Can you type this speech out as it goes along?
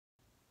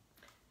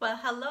Well,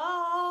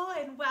 hello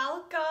and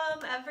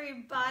welcome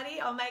everybody.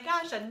 Oh my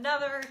gosh,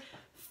 another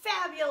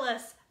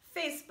fabulous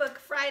Facebook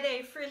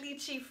Friday,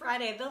 Felici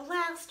Friday, the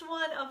last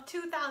one of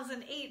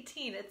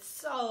 2018. It's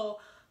so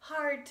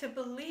hard to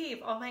believe.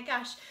 Oh my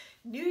gosh,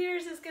 New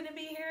Year's is going to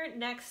be here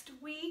next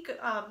week.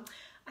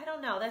 I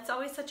don't know, that's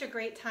always such a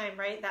great time,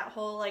 right? That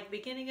whole like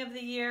beginning of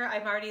the year.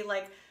 I'm already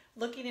like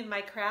looking in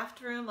my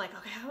craft room like,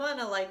 okay, I want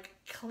to like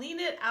clean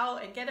it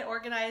out and get it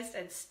organized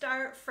and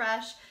start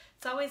fresh.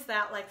 It's always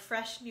that like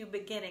fresh new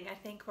beginning I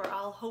think we're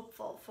all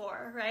hopeful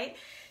for, right?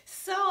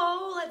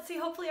 So let's see,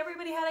 hopefully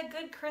everybody had a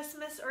good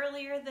Christmas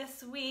earlier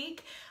this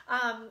week.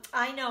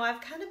 I know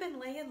I've kind of been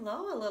laying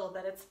low a little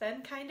bit. It's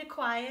been kind of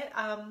quiet.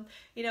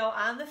 You know,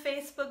 on the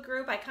Facebook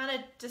group, I kind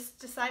of just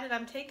decided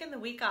I'm taking the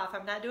week off.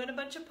 I'm not doing a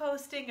bunch of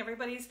posting.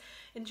 Everybody's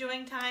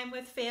enjoying time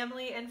with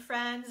family and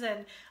friends,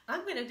 and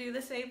I'm going to do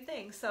the same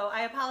thing. So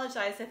I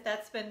apologize if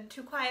that's been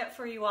too quiet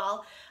for you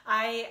all.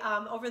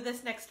 Over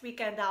this next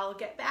weekend, I'll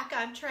get back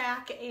on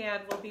track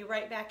and we'll be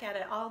right back at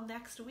it all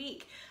next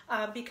week.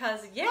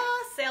 Because yeah,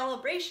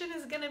 SALE-A-BRATION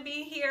is going to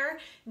be here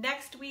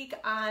next week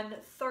on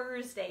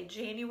Thursday,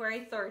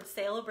 January 3rd.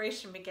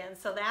 SALE-A-BRATION begins.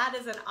 So that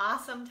is an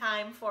awesome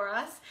time for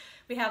us.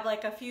 We have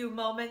like a few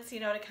moments, you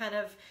know, to kind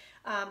of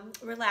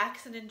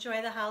relax and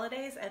enjoy the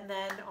holidays, and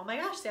then oh my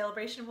gosh,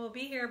 SALE-A-BRATION will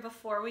be here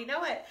before we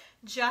know it,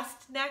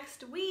 just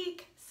next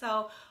week.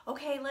 So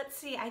okay, let's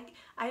see.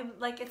 I'm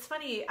like, it's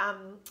funny,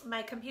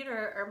 my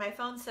computer or my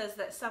phone says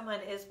that someone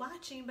is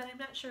watching, but I'm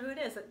not sure who it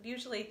is.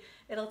 Usually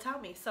it'll tell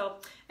me. So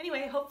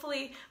anyway,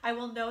 hopefully I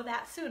will know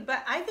that soon,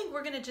 but I think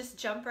we're gonna just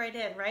jump right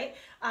in, right?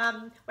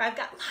 I've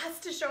got lots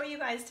to show you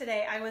guys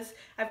today.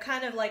 I'm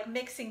kind of like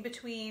mixing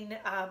between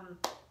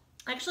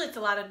actually, it's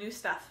a lot of new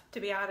stuff,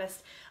 to be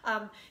honest.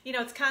 You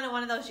know, it's kind of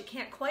one of those, you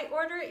can't quite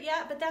order it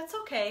yet, but that's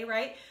okay,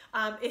 right?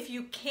 If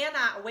you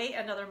cannot wait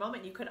another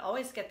moment, you can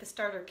always get the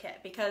starter kit,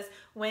 because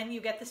when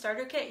you get the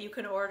starter kit, you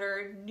can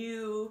order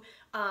new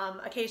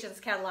Occasions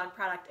catalog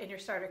product in your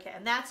starter kit.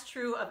 And that's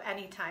true of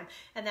any time.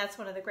 And that's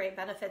one of the great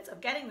benefits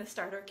of getting the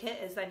starter kit,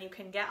 is then you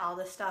can get all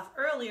this stuff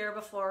earlier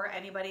before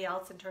anybody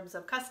else in terms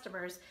of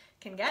customers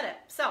can get it.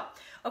 So,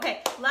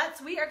 okay,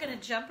 we are going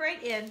to jump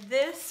right in.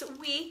 This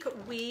week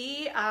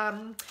we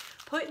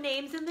put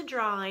names in the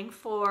drawing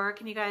for,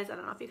 can you guys, I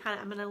don't know if you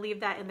I'm going to leave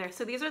that in there.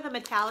 So these are the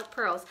metallic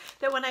pearls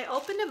that when I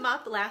opened them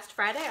up last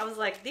Friday, I was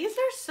like, these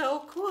are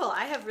so cool.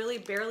 I have really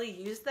barely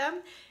used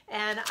them.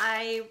 And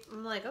I'm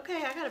like, okay,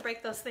 I got to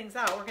break those things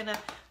out. We're going to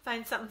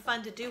find something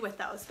fun to do with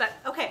those. But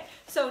okay,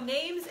 so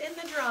names in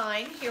the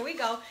drawing. Here we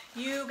go.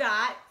 You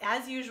got,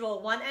 as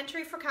usual, one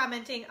entry for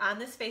commenting on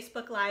this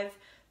Facebook Live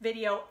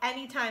video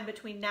anytime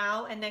between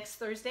now and next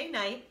Thursday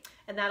night,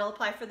 and that'll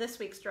apply for this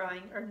week's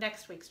drawing, or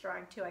next week's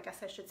drawing too, I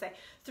guess I should say.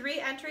 3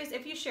 entries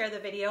if you share the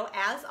video.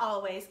 As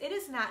always, it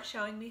is not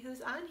showing me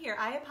who's on here.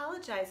 I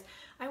apologize.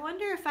 I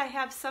wonder if I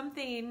have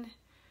something,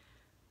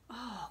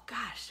 oh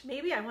gosh,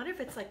 maybe I wonder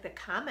if it's like the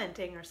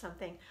commenting or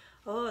something.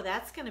 Oh,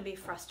 that's gonna be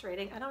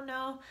frustrating. I don't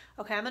know.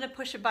 Okay, I'm gonna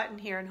push a button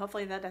here and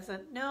hopefully that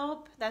doesn't,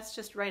 nope, that's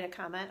just write a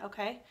comment,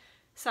 okay?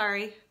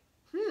 Sorry.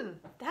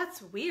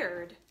 That's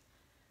weird.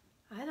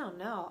 I don't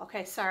know.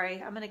 Okay,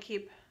 sorry. I'm going to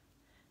keep,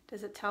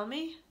 does it tell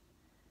me?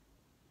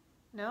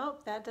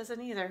 Nope, that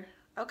doesn't either.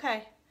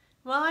 Okay.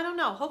 Well, I don't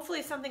know.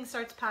 Hopefully something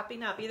starts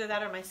popping up. Either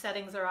that or my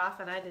settings are off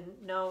and I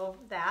didn't know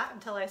that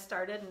until I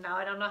started, and now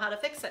I don't know how to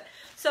fix it.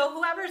 So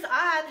whoever's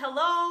on,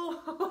 hello,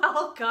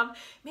 welcome.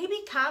 Maybe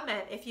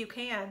comment if you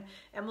can,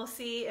 and we'll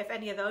see if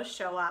any of those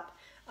show up.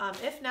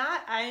 If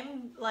not,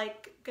 I'm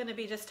like going to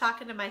be just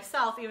talking to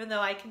myself, even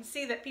though I can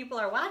see that people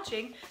are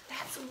watching.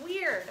 That's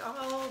weird.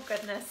 Oh,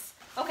 goodness.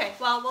 Okay,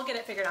 well, we'll get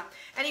it figured out.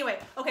 Anyway,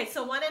 okay,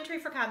 so 1 entry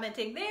for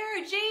commenting. There,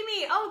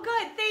 Jamie. Oh,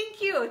 good.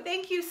 Thank you.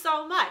 Thank you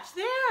so much.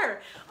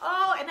 There.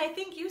 Oh, and I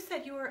think you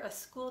said you were a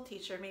school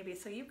teacher maybe,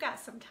 so you've got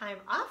some time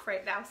off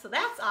right now, so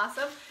that's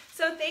awesome.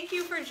 So thank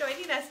you for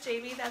joining us,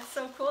 Jamie. That's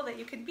so cool that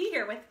you can be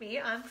here with me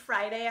on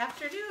Friday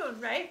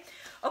afternoon, right?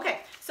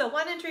 Okay, so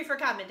 1 entry for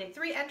commenting,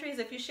 3 entries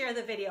if you share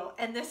the video,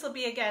 and this will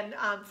be again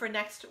for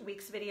next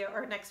week's video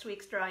or next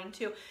week's drawing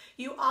too.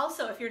 You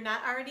also, if you're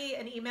not already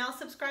an email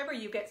subscriber,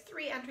 you get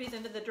 3 entries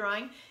into the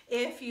drawing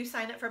if you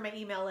sign up for my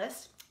email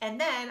list. And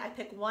then I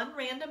pick one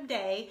random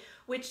day,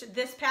 which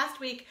this past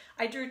week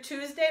I drew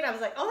Tuesday and I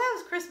was like, oh, that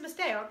was Christmas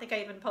Day. I don't think I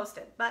even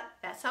posted, but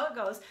that's how it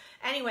goes.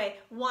 Anyway,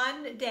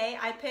 one day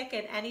I pick,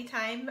 and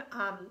anytime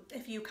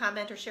if you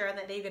comment or share on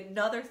that day, you get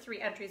another 3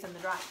 entries in the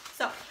drawing.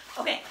 So,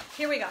 okay,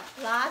 here we go.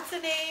 Lots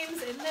of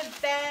names in the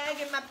bag,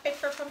 in my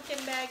paper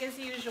pumpkin bag as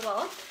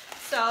usual.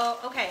 So,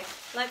 okay,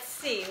 let's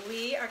see.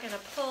 We are gonna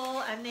pull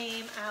a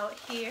name out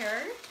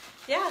here.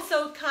 Yeah,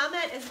 so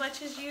comment as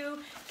much as you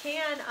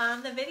can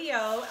on the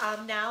video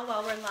now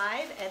while we're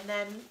live, and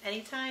then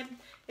anytime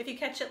if you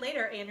catch it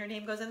later and your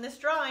name goes in this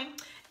drawing.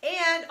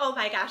 And oh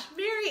my gosh,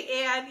 Mary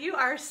Ann, you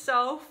are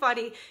so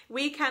funny.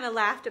 We kind of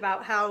laughed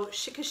about how,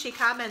 because she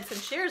comments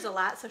and shares a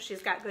lot, so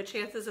she's got good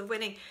chances of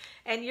winning.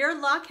 And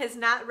your luck has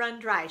not run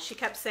dry. She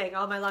kept saying,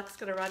 oh, my luck's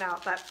gonna run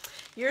out, but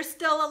you're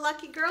still a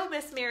lucky girl,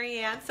 Miss Mary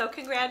Ann, so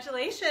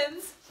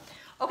congratulations.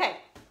 Okay,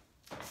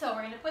 So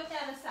we're gonna put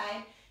that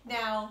aside.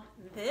 Now,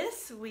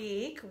 this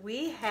week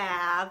we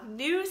have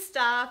new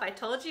stuff. I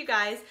told you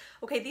guys,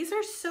 okay, these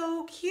are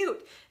so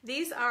cute.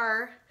 These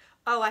are,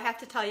 oh, I have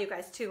to tell you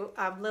guys too,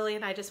 Lily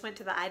and I just went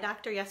to the eye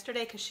doctor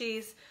yesterday because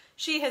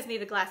she has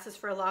needed glasses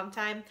for a long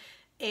time,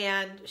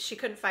 and she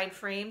couldn't find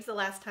frames the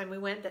last time we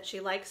went that she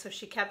liked, so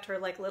she kept her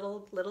like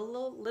little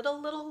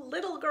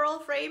girl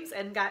frames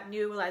and got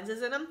new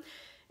lenses in them.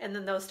 And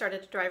then those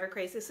started to drive her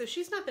crazy. So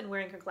she's not been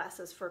wearing her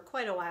glasses for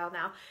quite a while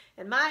now.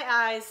 In my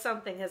eyes,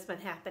 something has been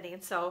happening.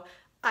 So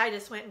I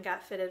just went and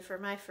got fitted for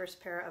my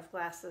first pair of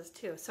glasses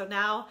too. So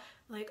now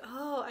I'm like,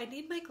 oh, I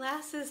need my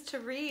glasses to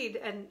read.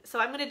 And so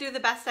I'm gonna do the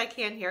best I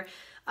can here.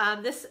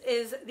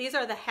 These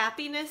are the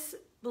Happiness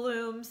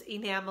Blooms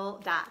enamel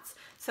dots.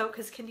 So,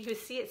 because can you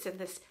see it's in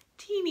this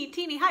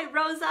teeny, hi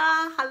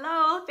Rosa,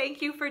 hello, thank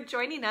you for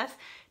joining us.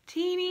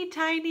 Teeny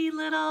tiny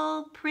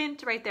little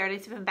print right there, and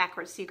it's even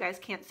backwards so you guys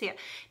can't see it.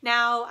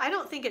 Now, I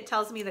don't think it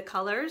tells me the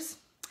colors.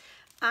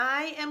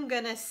 I am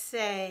gonna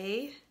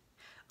say,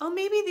 oh,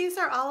 maybe these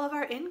are all of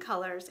our in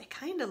colors. It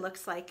kind of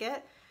looks like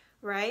it,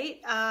 right?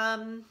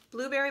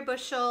 Blueberry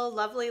Bushel,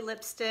 Lovely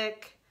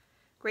Lipstick,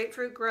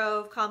 Grapefruit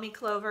Grove, Call Me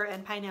Clover,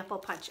 and Pineapple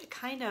Punch. It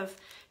kind of,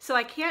 so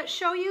I can't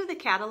show you the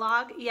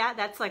catalog yet.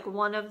 That's like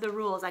one of the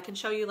rules. I can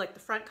show you like the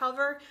front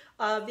cover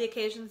of the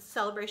Occasion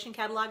Celebration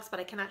catalogs, but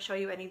I cannot show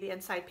you any of the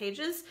inside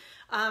pages.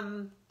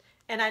 And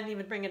I didn't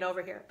even bring it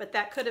over here, but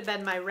that could have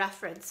been my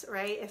reference,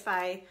 right? If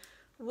I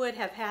would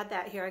have had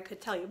that here, I could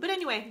tell you. But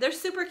anyway, they're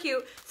super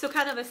cute. So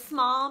kind of a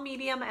small,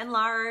 medium, and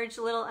large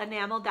little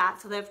enamel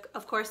dots. So they've,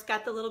 of course,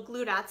 got the little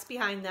glue dots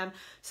behind them.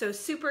 So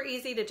super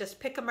easy to just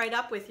pick them right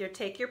up with your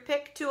take your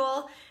pick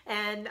tool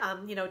and,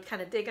 you know, kind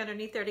of dig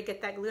underneath there to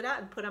get that glued out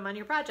and put them on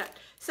your project.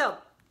 So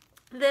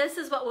this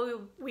is what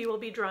we will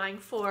be drawing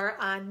for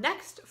on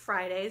next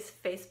Friday's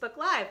Facebook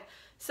Live.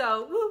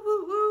 So woo,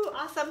 woo, woo,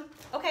 awesome.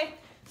 Okay,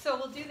 so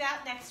we'll do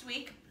that next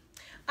week.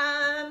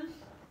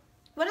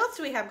 What else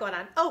do we have going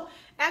on? Oh,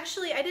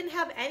 actually, I didn't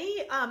have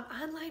any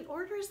online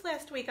orders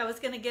last week. I was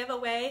going to give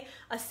away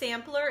a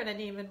sampler, and I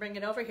didn't even bring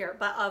it over here,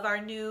 but of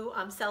our new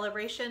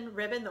celebration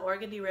ribbon, the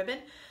organdy ribbon.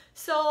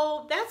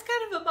 So that's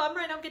kind of a bummer.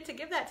 I don't get to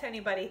give that to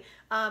anybody.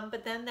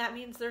 But then that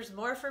means there's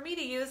more for me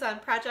to use on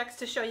projects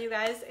to show you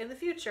guys in the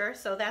future.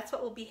 So that's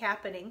what will be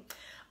happening.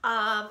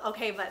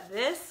 Okay, but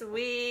this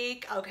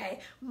week, okay,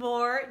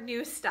 more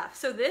new stuff.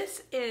 So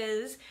this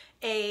is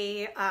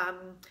a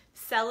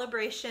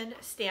celebration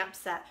stamp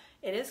set.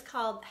 It is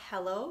called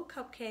Hello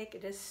Cupcake.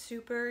 It is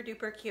super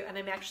duper cute, and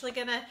I'm actually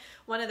gonna,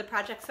 one of the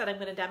projects that I'm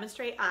gonna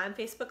demonstrate on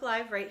Facebook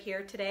Live right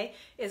here today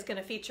is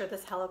gonna feature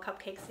this Hello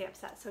Cupcake stamp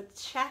set. So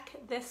check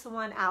this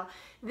one out.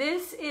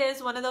 This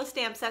is one of those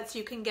stamp sets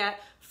you can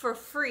get for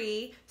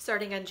free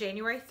starting on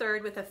January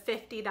 3rd with a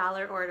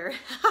 $50 order.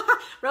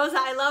 Rosa,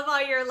 I love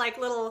all your like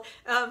little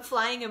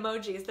flying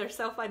emojis. They're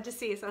so fun to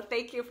see, so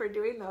thank you for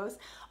doing those.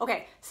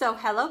 Okay, so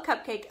Hello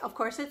Cupcake, of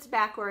course it's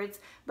backwards,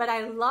 but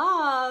I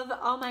love,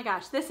 oh my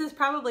gosh, this is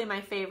probably my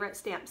favorite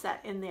stamp set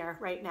in there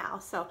right now.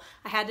 So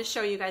I had to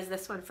show you guys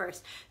this one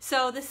first.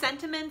 So the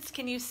sentiments,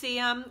 can you see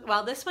them?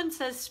 Well, this one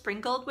says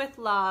sprinkled with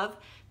love.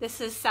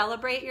 This is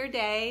celebrate your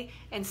day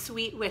and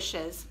sweet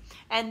wishes.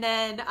 And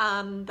then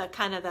the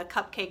kind of the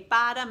cupcake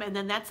bottom, and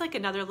then that's like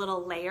another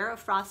little layer of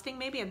frosting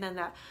maybe, and then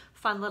that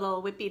fun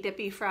little whippy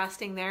dippy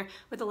frosting there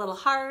with a little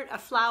heart, a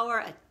flower,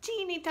 a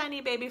teeny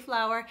tiny baby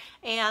flower,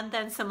 and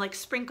then some like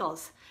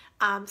sprinkles.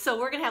 So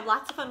we're gonna have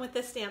lots of fun with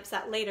this stamp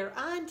set later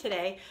on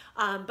today,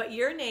 but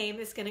your name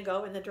is gonna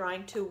go in the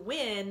drawing to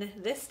win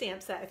this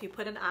stamp set if you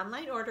put an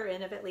online order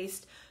in of at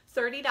least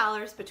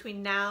 $30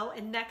 between now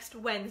and next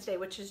Wednesday,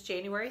 which is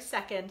January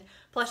 2nd,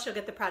 plus you'll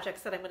get the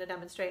projects that I'm gonna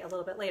demonstrate a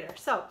little bit later.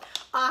 So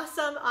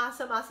awesome,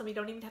 awesome, awesome. You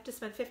don't even have to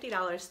spend $50,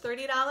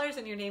 $30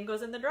 and your name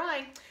goes in the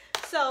drawing.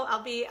 So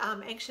I'll be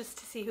anxious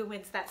to see who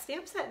wins that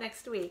stamp set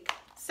next week.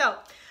 So,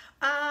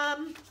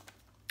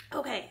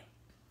 okay.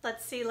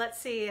 Let's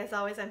see, as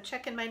always, I'm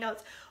checking my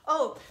notes.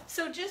 Oh,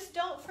 so just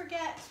don't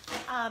forget,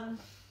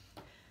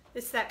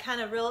 it's that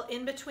kind of real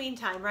in-between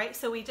time, right?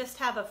 So we just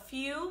have a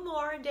few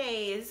more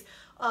days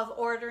of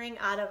ordering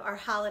out of our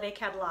holiday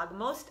catalog.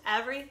 Most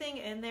everything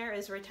in there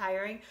is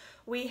retiring.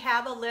 We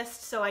have a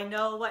list, so I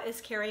know what is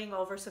carrying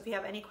over, so if you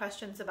have any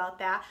questions about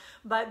that.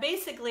 But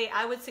basically,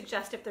 I would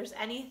suggest if there's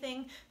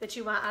anything that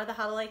you want out of the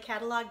holiday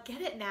catalog,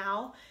 get it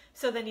now.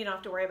 So then you don't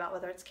have to worry about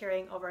whether it's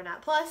carrying over or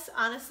not. Plus,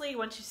 honestly,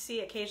 once you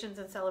see occasions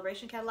and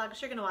celebration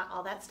catalogs, you're going to want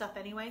all that stuff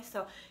anyway.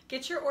 So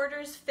get your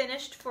orders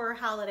finished for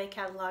holiday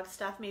catalog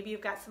stuff. Maybe you've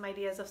got some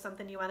ideas of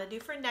something you want to do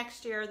for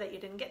next year that you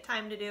didn't get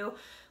time to do,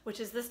 which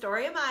is the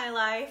story of my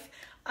life.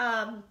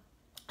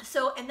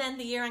 And then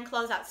the year-end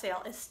closeout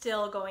sale is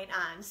still going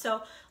on.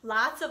 So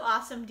lots of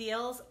awesome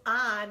deals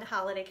on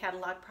holiday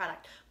catalog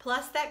product.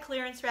 Plus that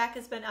clearance rack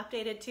has been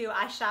updated too.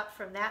 I shopped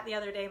from that the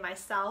other day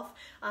myself.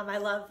 I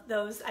love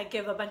those. I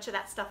give a bunch of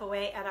that stuff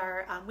away at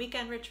our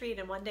weekend retreat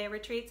and one-day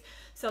retreats.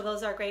 So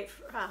those are great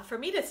for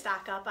me to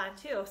stock up on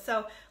too.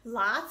 So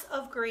lots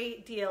of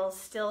great deals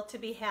still to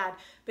be had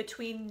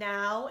between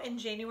now and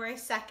January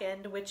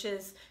 2nd, which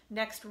is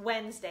next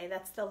Wednesday.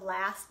 That's the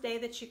last day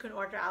that you can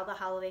order out of the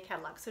holiday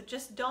catalog. So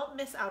just don't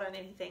miss out on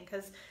anything,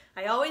 because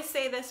I always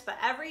say this, but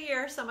every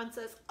year someone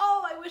says,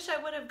 oh, I wish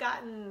I would have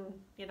gotten,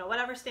 you know,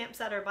 whatever stamp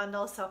set or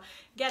bundle. So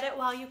get it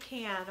while you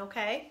can,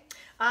 okay?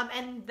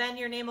 And then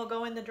your name will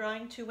go in the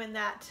drawing to win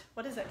that,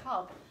 what is it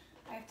called?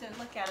 I have to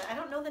look at it. I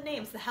don't know the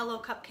names. The Hello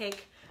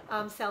Cupcake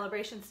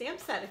celebration stamp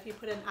set, if you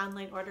put an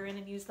online order in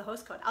and use the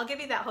host code. I'll give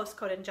you that host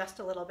code in just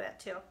a little bit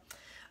too.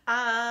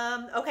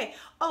 Okay.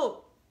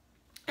 Oh,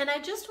 and I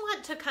just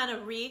want to kind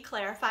of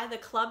re-clarify the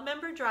club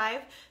member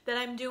drive that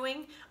I'm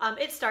doing.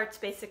 It starts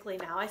basically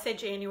now. I say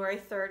January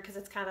 3rd because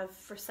it's kind of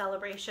for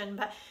celebration.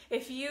 But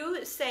if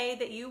you say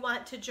that you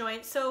want to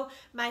join, so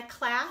my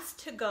class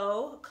to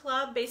go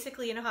club,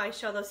 basically, you know how I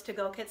show those to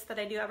go kits that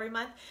I do every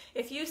month?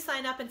 If you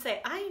sign up and say,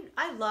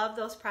 I love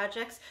those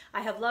projects,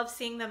 I have loved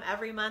seeing them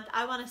every month,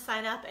 I want to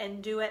sign up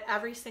and do it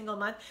every single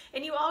month.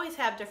 And you always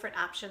have different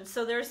options.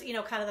 So there's, you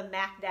know, kind of the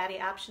Mac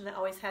Daddy option that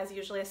always has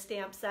usually a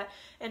stamp set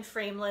and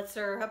framelits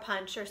or a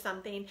punch or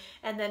something,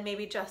 and then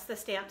maybe just the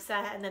stamp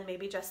set, and then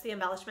maybe just the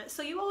embellishment.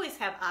 So you always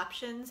have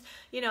options,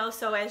 you know,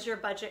 so as your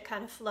budget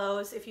kind of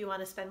flows, if you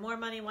want to spend more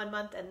money one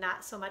month and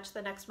not so much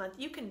the next month,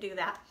 you can do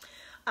that.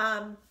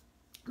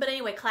 But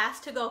anyway, class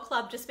to go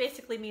club just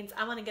basically means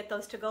I want to get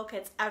those to go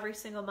kits every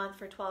single month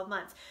for 12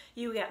 months.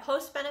 You get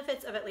host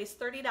benefits of at least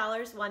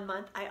 $30 one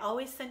month. I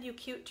always send you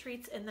cute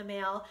treats in the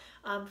mail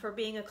for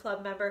being a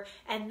club member.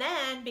 And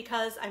then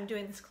because I'm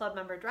doing this club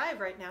member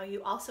drive right now,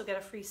 you also get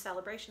a free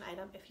celebration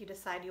item if you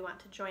decide you want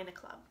to join a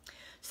club.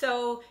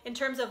 So in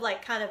terms of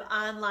like kind of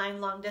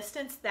online long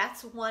distance,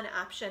 that's one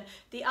option.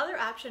 The other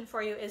option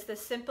for you is the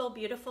Simple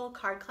Beautiful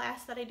card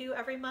class that I do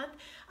every month.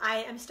 I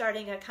am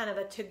starting a kind of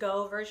a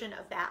to-go version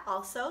of that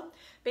also.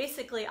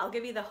 Basically, I'll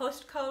give you the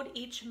host code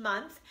each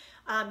month.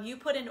 You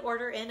put an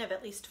order in of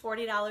at least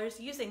 $40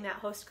 using that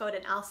host code,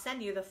 and I'll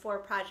send you the 4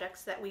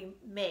 projects that we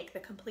make,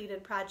 the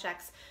completed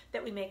projects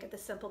that we make at the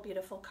Simple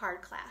Beautiful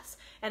card class.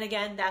 And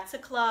again, that's a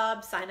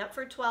club. Sign up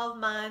for 12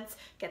 months,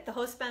 get the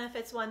host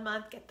benefits 1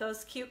 month, get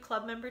those cute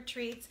club member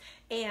treats,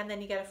 and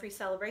then you get a free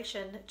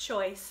celebration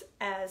choice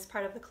as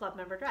part of the club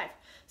member drive.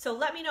 So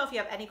let me know if you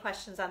have any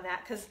questions on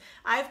that, because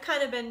I've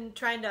kind of been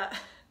trying to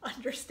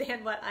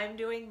understand what I'm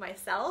doing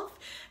myself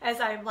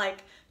as I'm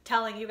like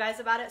telling you guys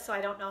about it, so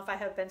I don't know if I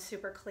have been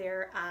super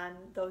clear on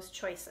those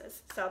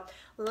choices. So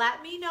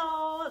let me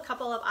know. A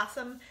couple of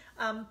awesome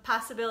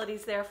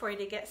possibilities there for you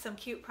to get some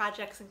cute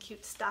projects and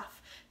cute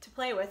stuff to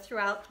play with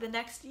throughout the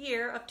next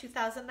year of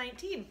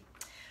 2019.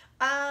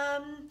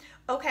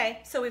 Okay,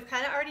 so we've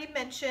kind of already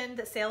mentioned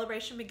that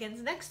Celebration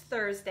begins next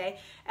Thursday.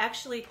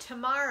 Actually,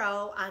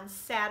 tomorrow on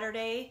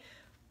Saturday,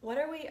 what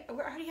are we?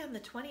 We're already on the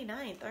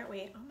 29th, aren't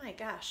we? Oh my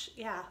gosh.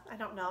 Yeah, I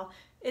don't know.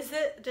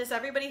 Does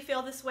everybody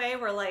feel this way?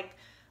 We're like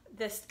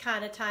this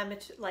kind of time,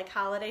 like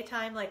holiday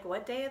time, like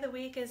what day of the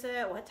week is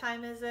it? What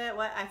time is it?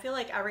 I feel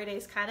like every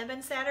day's kind of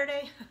been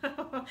Saturday.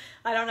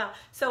 I don't know.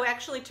 So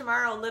actually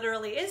tomorrow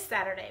literally is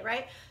Saturday,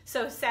 right?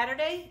 So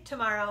Saturday,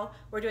 tomorrow,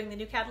 we're doing the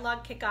new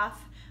catalog kickoff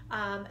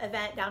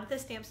event down at the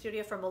Stamp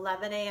Studio from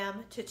 11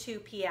 a.m. to 2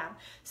 p.m.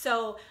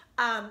 So,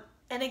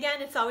 and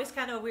again, it's always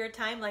kind of a weird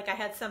time. Like I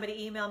had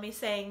somebody email me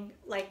saying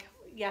like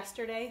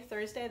yesterday,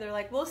 Thursday, they're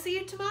like, we'll see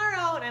you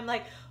tomorrow. And I'm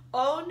like,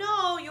 oh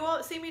no, you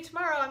won't see me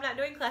tomorrow. I'm not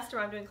doing class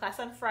tomorrow. I'm doing class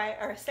on Friday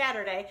or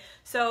Saturday.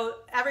 So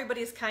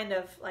everybody's kind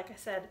of, like I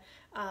said,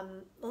 a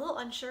little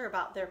unsure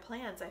about their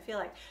plans, I feel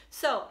like.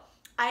 So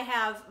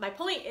my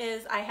point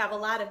is I have a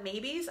lot of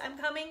maybes. I'm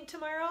coming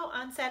tomorrow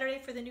on Saturday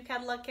for the new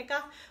catalog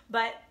kickoff,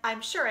 but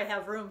I'm sure I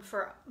have room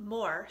for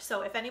more.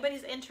 So if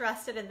anybody's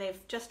interested and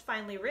they've just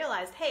finally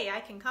realized, hey, I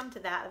can come to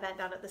that event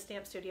down at the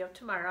Stamp Studio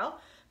tomorrow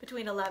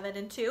between 11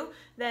 and 2,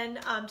 then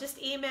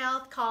just email,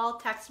 call,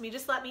 text me,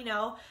 just let me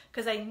know,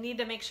 because I need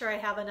to make sure I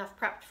have enough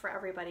prepped for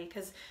everybody,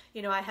 because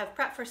you know I have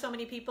prepped for so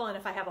many people, and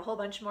if I have a whole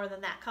bunch more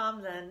than that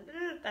come, then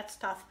that's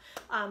tough.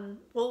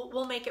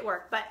 We'll make it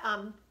work, but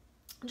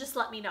just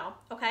let me know,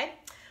 okay?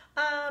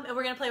 And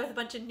we're gonna play with a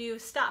bunch of new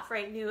stuff,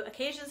 right? New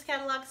occasions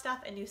catalog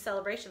stuff and new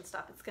celebration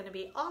stuff. It's gonna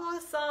be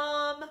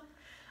awesome.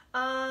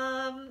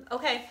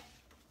 Okay,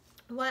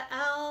 what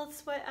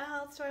else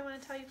do I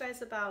want to tell you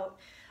guys about?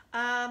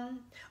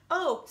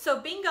 Oh, so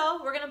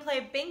bingo, we're gonna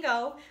play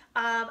bingo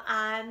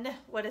on,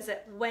 what is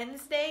it,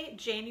 Wednesday,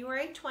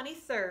 January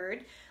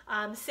 23rd.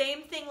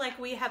 Same thing like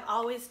we have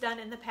always done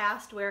in the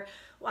past, where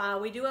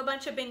we do a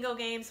bunch of bingo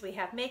games. We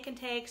have make and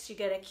takes. You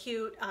get a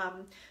cute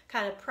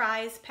kind of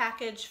prize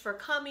package for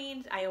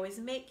coming. I always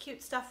make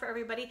cute stuff for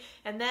everybody,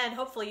 and then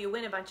hopefully you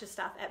win a bunch of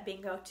stuff at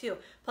bingo too.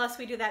 Plus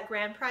we do that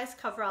grand prize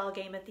coverall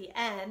game at the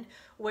end,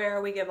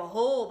 where we give a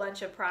whole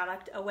bunch of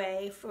product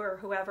away for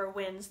whoever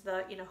wins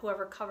the, you know,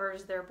 whoever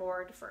covers their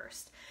board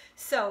first.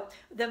 So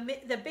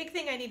the big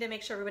thing I need to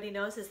make sure everybody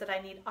knows is that I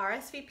need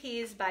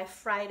RSVPs by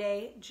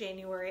Friday,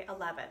 January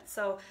 11th.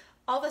 So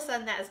all of a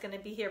sudden that is going to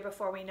be here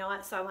before we know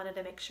it. So I wanted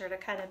to make sure to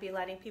kind of be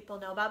letting people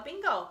know about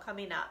bingo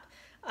coming up.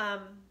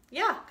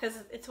 Yeah, because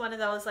it's one of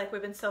those, like,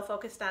 we've been so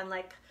focused on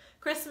like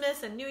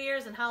Christmas and New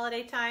Year's and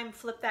holiday time,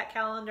 flip that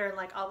calendar, and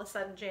like all of a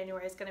sudden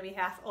January is going to be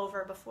half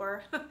over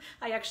before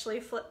I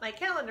actually flip my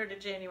calendar to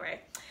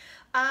January.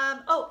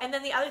 Oh, and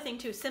then the other thing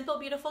too, Simple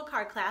Beautiful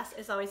card class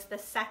is always the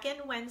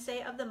second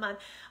Wednesday of the month.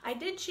 I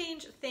did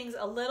change things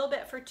a little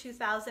bit for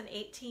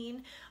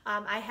 2018.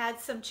 I had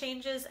some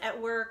changes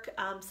at work,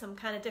 some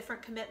kind of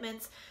different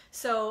commitments,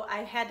 so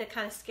I had to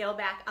kind of scale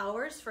back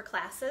hours for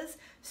classes.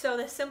 So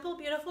the Simple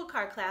Beautiful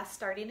card class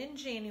starting in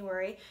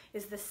January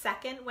is the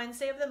second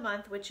Wednesday of the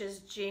month, which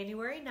is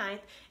January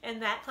 9th,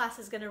 and that class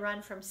is going to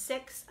run from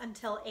 6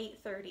 until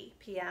 8:30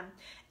 p.m.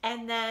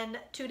 And then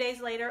 2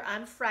 days later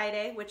on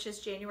Friday, which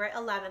is January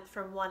 11th,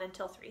 from 1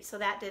 until 3. So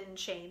that didn't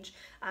change.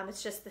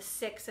 It's just the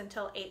 6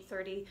 until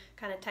 8:30,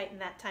 kind of tighten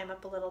that time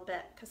up a little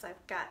bit because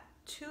I've got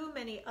too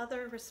many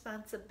other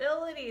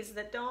responsibilities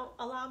that don't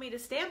allow me to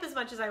stamp as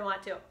much as I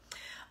want to.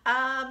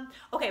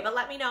 Okay, but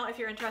let me know if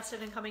you're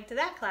interested in coming to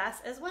that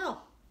class as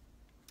well.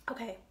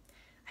 Okay,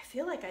 I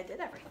feel like I did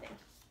everything.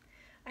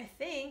 I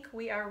think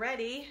we are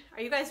ready.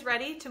 Are you guys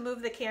ready to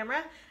move the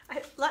camera?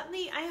 I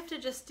have to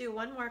just do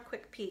one more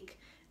quick peek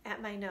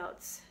at my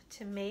notes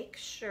to make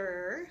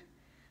sure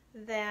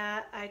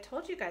that I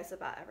told you guys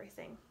about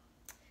everything.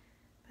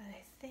 But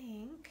I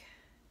think,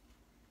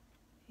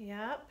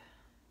 yep,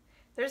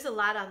 there's a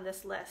lot on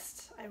this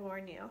list, I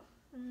warn you.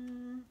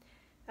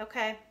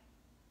 Okay,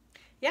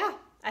 yeah,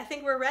 I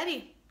think we're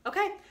ready.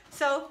 Okay,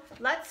 so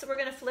we're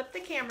gonna flip the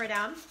camera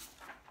down.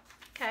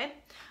 Okay,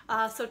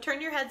 so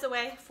turn your heads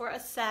away for a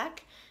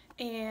sec,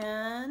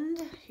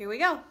 and here we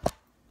go.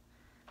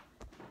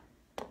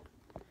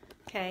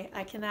 Okay,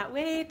 I cannot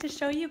wait to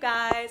show you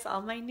guys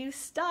all my new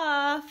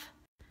stuff.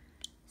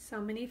 So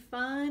many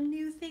fun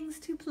new things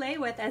to play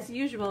with as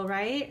usual,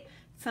 right?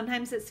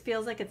 Sometimes it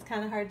feels like it's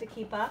kind of hard to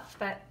keep up,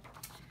 but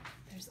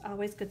there's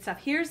always good stuff.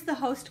 Here's the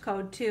host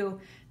code too,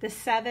 the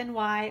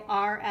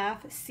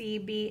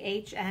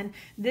 7YRFCBHN.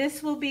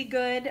 This will be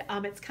good.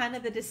 It's kind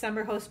of the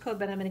December host code,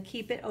 but I'm going to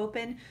keep it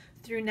open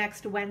through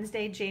next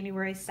Wednesday,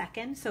 January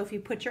 2nd. So if you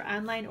put your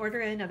online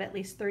order in of at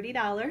least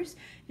 $30,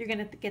 you're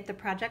going to get the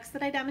projects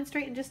that I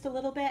demonstrate in just a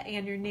little bit,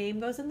 and your name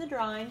goes in the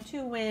drawing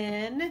to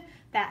win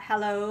that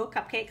Hello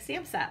Cupcake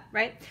stamp set,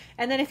 right?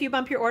 And then if you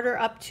bump your order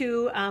up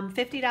to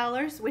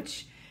 $50,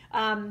 which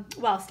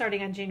well,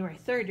 starting on January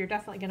 3rd, you're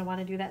definitely going to want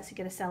to do that so you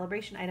get a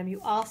celebration item. You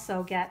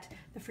also get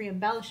the free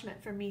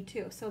embellishment from me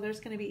too. So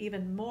there's going to be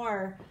even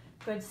more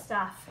good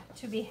stuff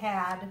to be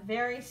had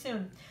very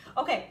soon.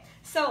 Okay,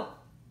 so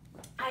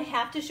I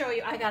have to show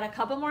you, I got a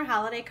couple more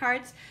holiday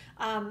cards.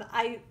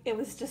 It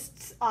was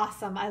just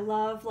awesome. I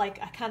love, like,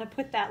 I kind of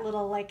put that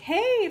little, like,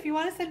 hey, if you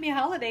want to send me a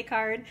holiday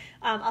card,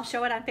 I'll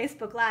show it on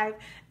Facebook Live.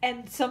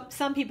 And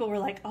some people were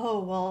like, oh,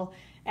 well,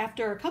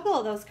 after a couple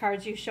of those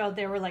cards you showed,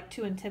 they were like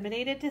too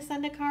intimidated to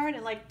send a card,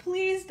 and like,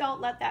 please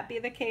don't let that be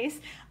the case.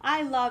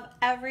 I love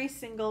every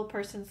single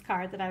person's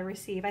card that I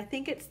receive. I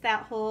think it's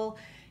that whole,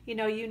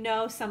 you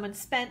know, someone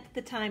spent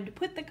the time to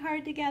put the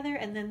card together,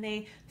 and then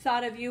they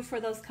thought of you for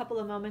those couple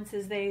of moments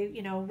as they,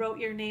 you know, wrote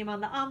your name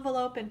on the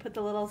envelope and put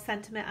the little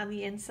sentiment on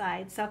the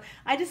inside. So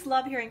I just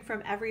love hearing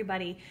from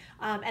everybody.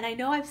 And I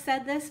know I've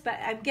said this, but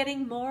I'm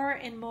getting more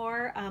and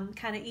more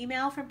kind of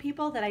email from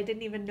people that I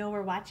didn't even know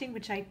were watching,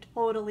 which I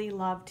totally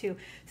love too.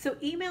 So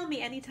email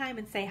me anytime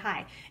and say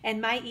hi. And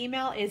my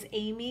email is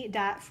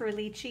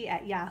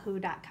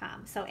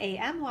amy.frillici@yahoo.com. So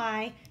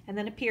AMY and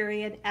then a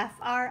period,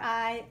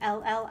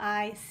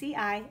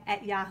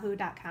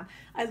 FRILLICI@yahoo.com.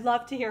 I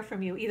love to hear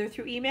from you, either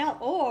through email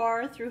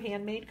or through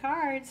handmade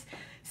cards.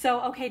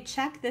 So, okay,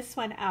 check this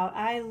one out.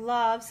 I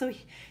love, so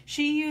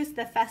she used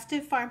the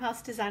Festive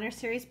Farmhouse Designer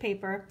Series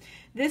paper.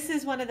 This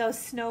is one of those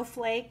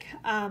snowflake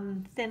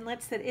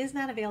thinlits that is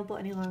not available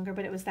any longer,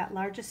 but it was that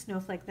largest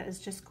snowflake that is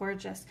just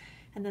gorgeous.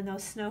 And then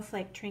those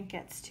snowflake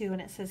trinkets too.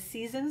 And it says,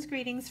 season's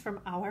greetings from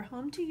our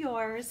home to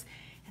yours.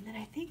 And then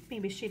I think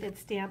maybe she did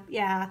stamp,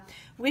 yeah,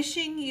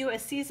 wishing you a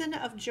season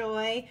of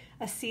joy,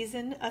 a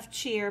season of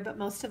cheer, but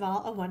most of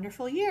all, a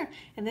wonderful year.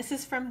 And this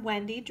is from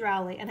Wendy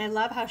Drowley. And I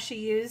love how she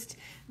used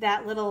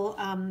that little,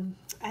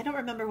 I don't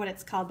remember what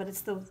it's called, but it's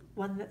the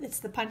one, it's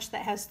the punch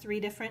that has 3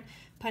 different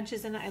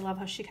punches in it. I love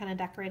how she kind of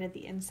decorated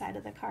the inside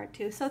of the card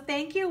too. So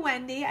thank you,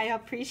 Wendy. I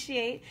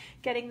appreciate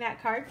getting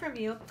that card from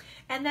you.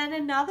 And then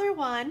another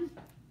one,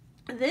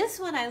 this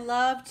one I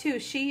love too.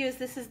 She used,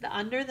 this is the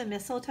Under the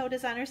Mistletoe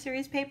Designer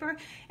Series paper,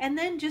 and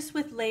then just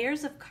with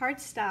layers of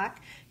cardstock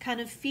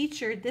kind of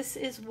featured. This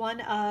is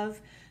one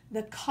of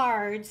the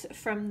cards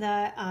from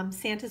the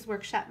Santa's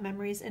Workshop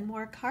Memories and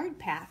More card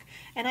pack.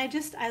 And I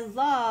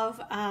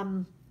love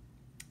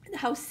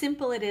how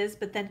simple it is,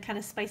 but then kind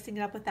of spicing it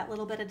up with that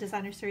little bit of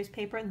Designer Series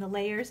paper and the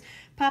layers.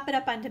 Pop it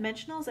up on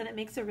dimensionals and it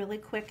makes a really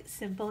quick,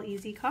 simple,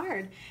 easy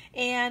card.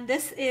 And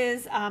this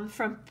is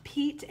from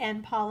Pete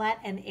and Paulette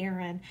and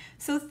Aaron.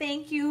 So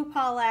thank you,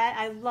 Paulette.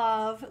 I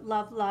love,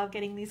 love, love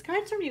getting these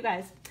cards from you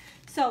guys.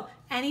 So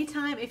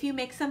anytime, if you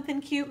make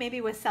something cute,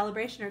 maybe with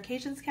celebration or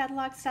occasions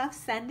catalog stuff,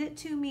 send it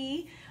to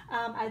me.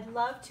 I'd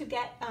love to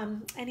get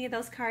any of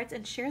those cards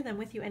and share them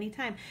with you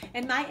anytime.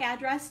 And my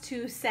address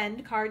to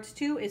send cards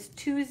to is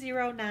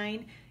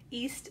 209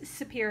 East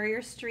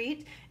Superior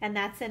Street, and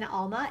that's in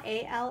Alma,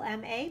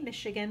 A-L-M-A,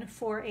 Michigan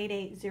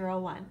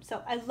 48801.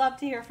 So I'd love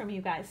to hear from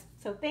you guys.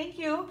 So thank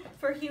you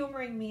for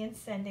humoring me and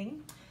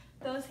sending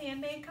those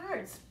handmade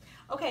cards.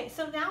 Okay,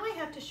 so now I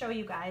have to show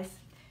you guys,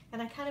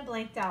 and I kind of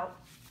blanked out.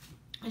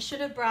 I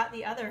should have brought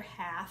the other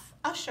half.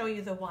 I'll show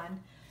you the one.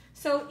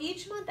 So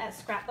each month at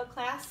scrapbook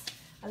class,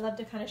 I love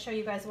to kind of show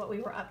you guys what we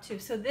were up to.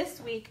 So this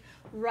week,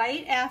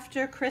 right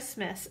after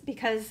Christmas,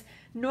 because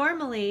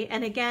normally,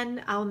 and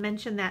again, I'll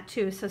mention that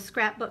too. So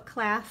scrapbook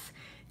class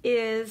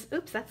is,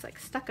 oops, that's like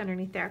stuck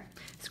underneath there.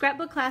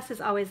 Scrapbook class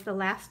is always the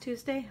last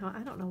Tuesday. Oh,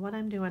 I don't know what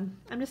I'm doing.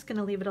 I'm just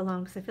gonna leave it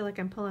alone because I feel like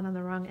I'm pulling on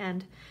the wrong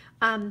end.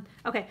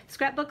 Okay,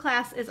 scrapbook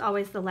class is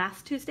always the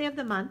last Tuesday of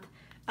the month.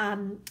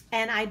 And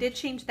I did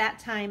change that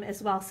time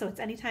as well. So it's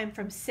anytime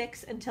from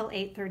 6 until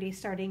 8:30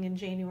 starting in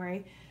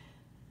January.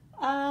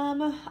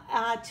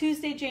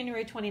 Tuesday,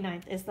 January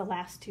 29th is the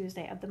last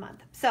Tuesday of the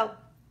month. So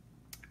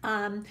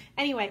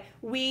anyway,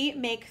 we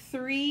make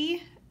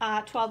 3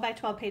 12 by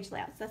 12 page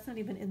layouts. That's not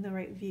even in the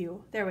right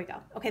view. There we go.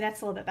 Okay,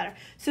 that's a little bit better.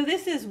 So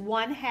this is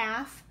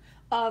 1/2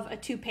 of a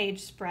 2-page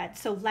spread.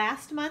 So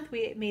last month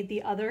we made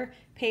the other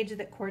page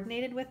that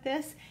coordinated with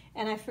this,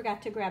 and I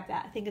forgot to grab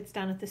that. I think it's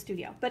down at the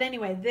studio. But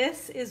anyway,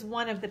 this is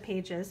one of the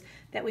pages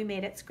that we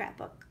made at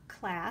scrapbook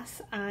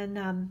class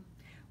on,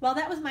 well,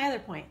 that was my other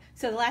point.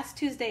 So the last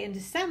Tuesday in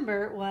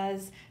December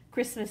was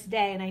Christmas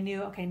Day, and I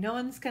knew, okay, no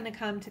one's going to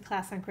come to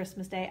class on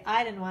Christmas Day.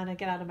 I didn't want to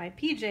get out of my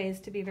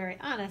PJs, to be very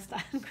honest,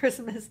 on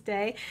Christmas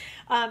Day.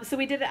 So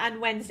we did it on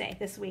Wednesday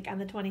this week, on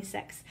the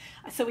 26th.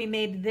 So we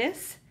made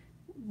this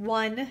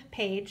one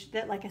page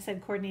that, like I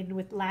said, coordinated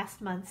with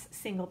last month's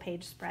single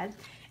page spread.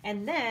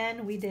 And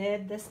then we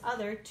did this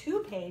other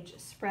 2-page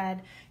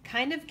spread,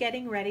 kind of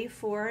getting ready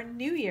for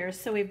New Year's.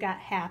 So we've got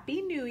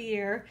Happy New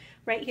Year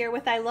right here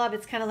with I Love.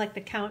 It's kind of like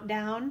the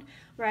countdown,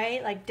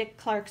 right? Like Dick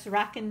Clark's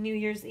Rockin' New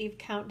Year's Eve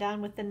countdown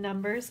with the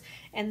numbers.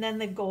 And then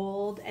the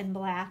gold and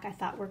black I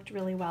thought worked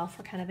really well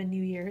for kind of a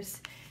New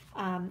Year's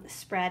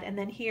spread. And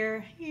then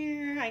here,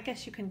 I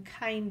guess you can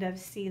kind of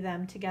see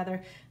them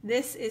together.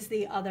 This is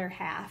the other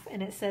half,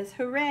 and it says,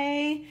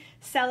 hooray,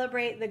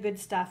 celebrate the good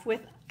stuff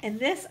with, and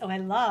this, oh, I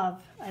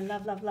love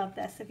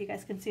this, if you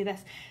guys can see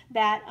this,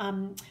 that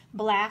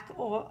black,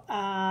 or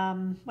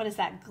what is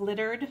that,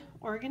 glittered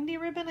organdy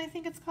ribbon, I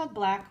think it's called,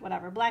 black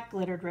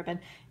glittered ribbon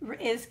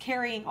is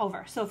carrying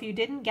over. So if you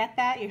didn't get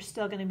that, you're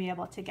still going to be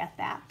able to get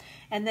that.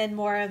 And then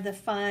more of the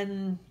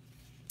fun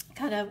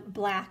kind of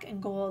black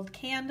and gold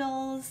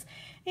candles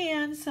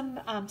and some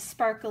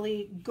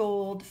sparkly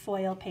gold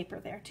foil paper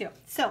there too.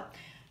 So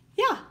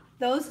yeah,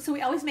 so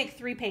we always make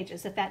 3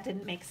 pages, if that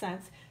didn't make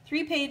sense.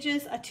 3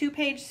 pages, a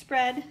 2-page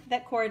spread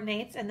that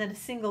coordinates, and then a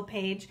single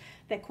page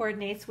that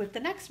coordinates with the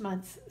next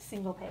month's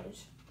single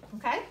page.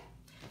 Okay?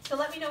 So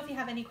let me know if you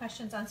have any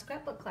questions on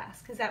scrapbook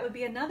class, because that would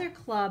be another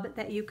club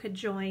that you could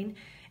join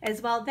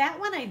as well. That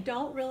one I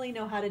don't really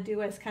know how to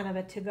do as kind of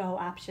a to-go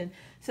option.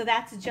 So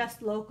that's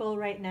just local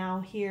right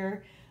now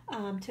here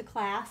to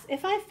class.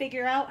 If I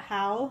figure out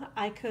how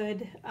I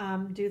could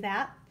do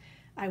that,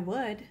 I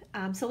would.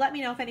 So let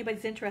me know if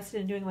anybody's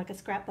interested in doing like a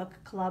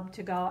scrapbook club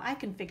to go. I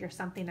can figure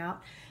something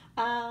out.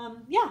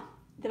 Yeah,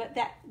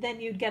 then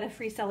you'd get a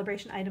free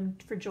celebration item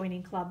for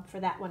joining club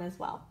for that one as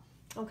well.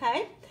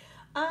 Okay.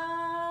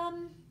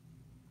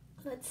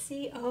 Let's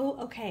see. Oh,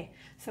 okay.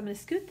 So I'm going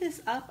to scoot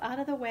this up out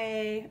of the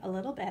way a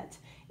little bit,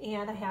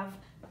 and I have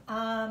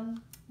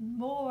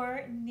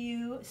more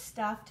new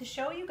stuff to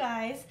show you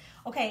guys.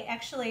 Okay,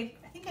 actually,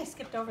 I think I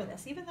skipped over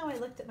this, even though I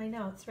looked at my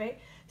notes, right?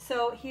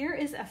 So here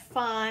is a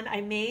fun,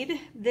 I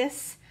made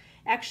this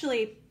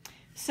actually,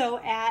 so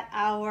at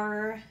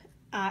our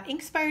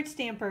Inspired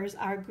Stampers,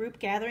 our group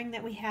gathering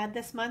that we had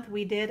this month,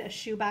 we did a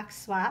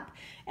shoebox swap,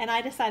 and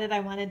I decided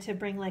I wanted to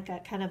bring like a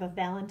kind of a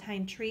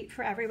Valentine treat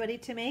for everybody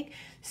to make.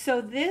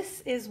 So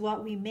this is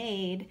what we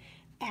made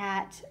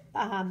at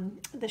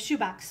the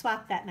shoebox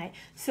swap that night.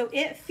 So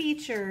it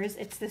features,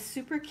 it's this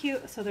super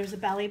cute, so there's a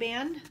belly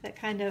band that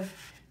kind of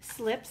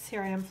slips,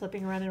 here I am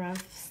flipping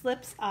around,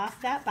 slips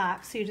off that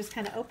box. So you just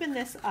kind of open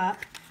this up.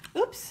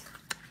 Oops,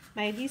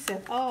 my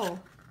adhesive, oh,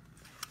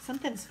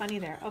 something's funny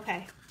there,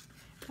 okay.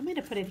 I might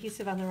have put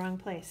adhesive on the wrong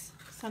place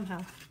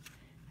somehow.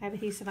 I have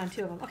adhesive on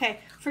 2 of them.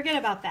 Okay, forget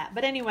about that.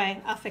 But anyway,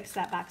 I'll fix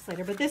that box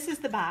later. But this is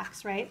the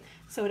box, right?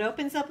 So it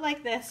opens up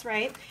like this,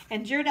 right?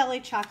 And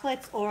Ghirardelli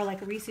chocolates or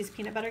like a Reese's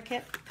peanut butter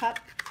cup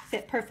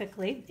fit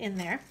perfectly in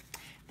there.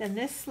 Then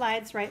this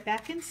slides right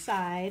back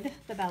inside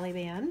the belly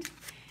band.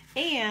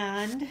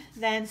 And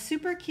then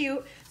super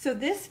cute. So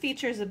this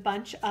features a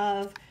bunch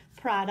of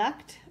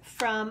product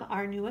from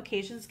our New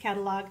Occasions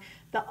catalog,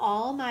 the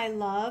All My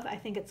Love, I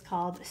think it's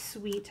called,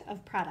 suite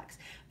of products.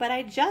 But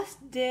I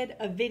just did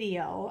a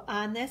video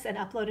on this and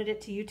uploaded it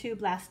to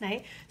YouTube last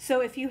night.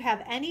 So if you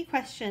have any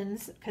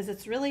questions, because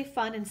it's really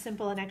fun and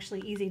simple and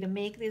actually easy to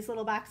make these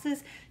little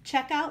boxes,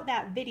 check out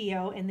that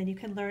video and then you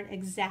can learn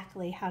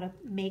exactly how to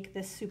make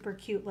this super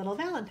cute little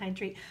Valentine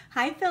treat.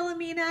 Hi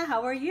Philomena,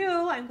 how are you?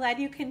 I'm glad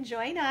you can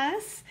join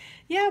us.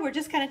 Yeah, we're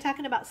just kind of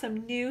talking about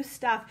some new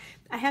stuff.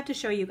 I have to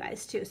show you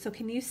guys too. So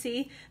can you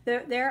see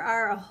there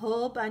are a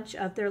whole bunch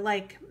of, they're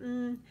like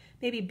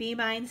maybe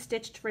B-mine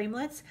stitched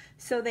framelits.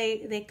 So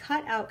they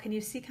cut out, can you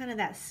see kind of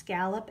that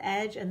scallop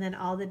edge and then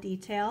all the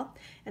detail?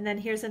 And then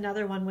here's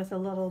another one with a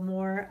little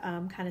more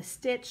kind of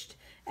stitched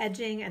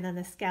edging and then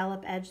the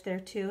scallop edge there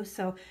too.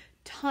 So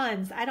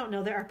tons, I don't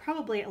know, there are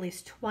probably at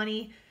least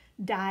 20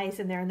 dies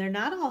in there and they're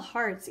not all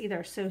hearts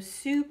either. So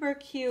super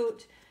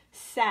cute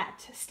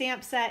set,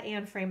 stamp set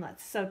and framelits.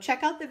 So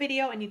check out the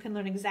video and you can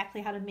learn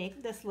exactly how to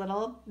make this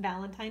little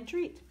Valentine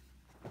treat.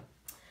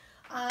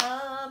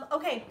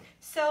 Okay,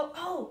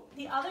 so,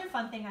 the other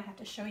fun thing I have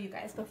to show you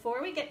guys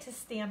before we get to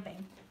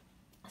stamping.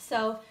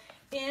 So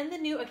in the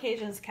New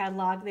Occasions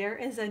catalog, there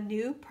is a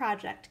new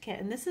project kit.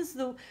 And this is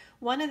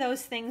one of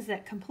those things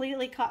that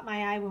completely caught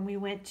my eye when we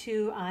went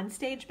to On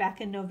Stage back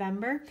in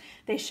November.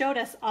 They showed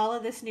us all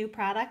of this new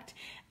product.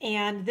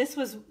 And this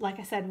was, like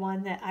I said,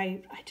 one that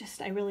I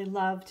really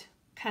loved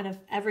kind of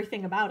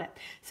everything about it.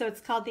 So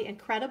it's called the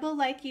Incredible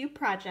Like You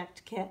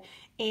Project Kit.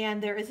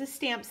 And there is a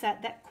stamp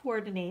set that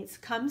coordinates,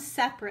 comes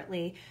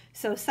separately.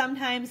 So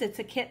sometimes it's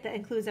a kit that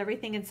includes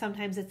everything and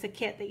sometimes it's a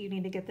kit that you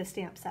need to get the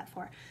stamp set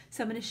for.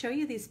 So I'm going to show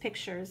you these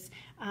pictures,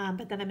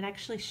 but then I'm going to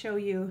actually show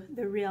you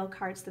the real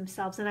cards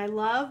themselves. And I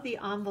love the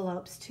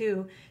envelopes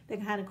too. They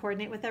kind of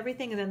coordinate with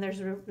everything. And then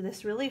there's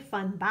this really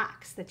fun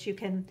box that you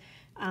can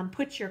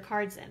put your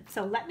cards in.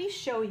 So let me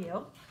show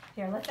you.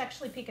 Here, let's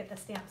actually peek at the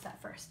stamp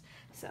set first.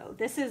 So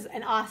this is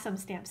an awesome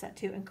stamp set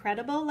too.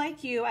 Incredible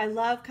Like You. I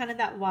love kind of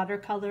that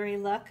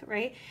watercolory look,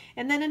 right?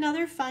 And then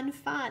another fun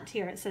font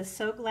here. It says,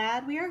 so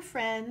glad we are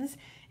friends.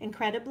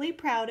 Incredibly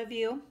proud of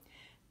you.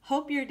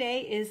 Hope your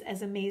day is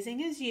as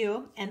amazing as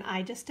you. And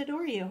I just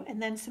adore you.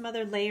 And then some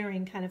other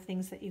layering kind of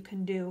things that you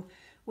can do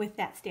with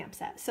that stamp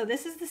set. So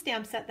this is the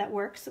stamp set that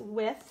works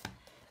with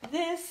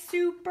this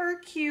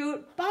super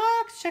cute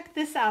box. Check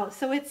this out.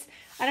 So it's,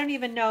 I don't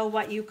even know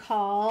what you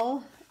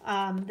call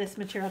this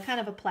material, kind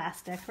of a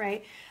plastic,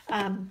 right?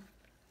 And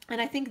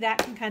I think that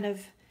can kind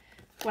of,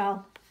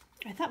 well,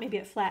 I thought maybe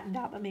it flattened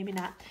out, but maybe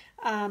not.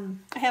 I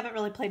haven't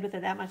really played with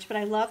it that much, but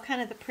I love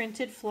kind of the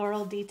printed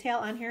floral detail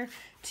on here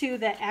too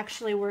that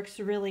actually works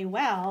really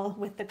well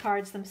with the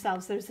cards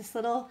themselves. There's this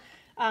little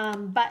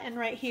button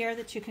right here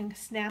that you can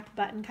snap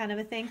button kind of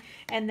a thing.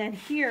 And then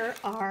here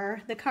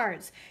are the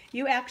cards.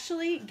 You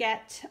actually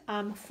get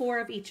 4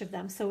 of each of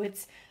them. So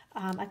it's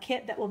a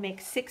kit that will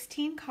make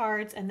 16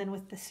 cards and then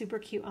with the super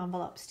cute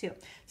envelopes too.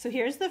 So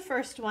here's the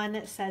first one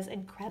that says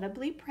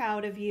incredibly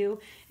proud of you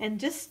and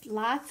just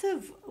lots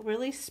of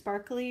really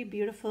sparkly,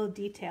 beautiful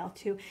detail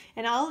too.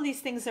 And all of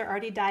these things are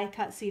already die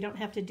cut so you don't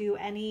have to do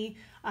any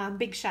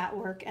big shot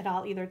work at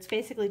all either. It's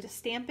basically just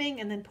stamping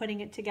and then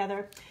putting it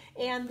together.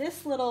 And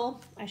this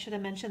little, I should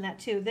have mentioned that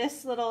too,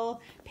 this little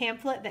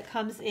pamphlet that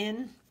comes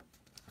in,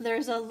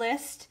 there's a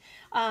list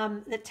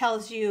that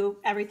tells you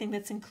everything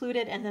that's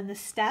included and then the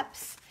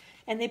steps.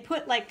 And they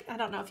put like, I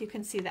don't know if you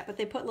can see that, but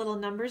they put little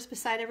numbers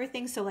beside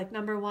everything. So like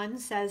number 1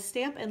 says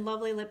stamp in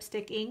lovely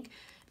lipstick ink,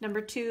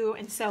 number 2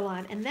 and so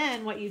on. And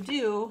then what you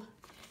do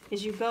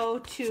is you go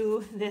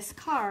to this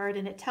card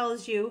and it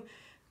tells you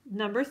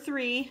number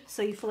 3.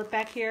 So you flip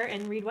back here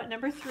and read what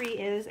number 3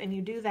 is and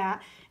you do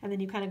that. And then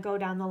you kind of go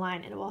down the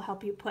line and it will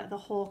help you put the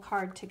whole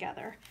card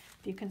together.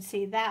 If you can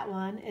see that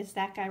one is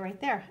that guy right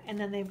there. And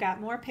then they've got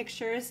more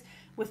pictures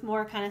with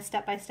more kind of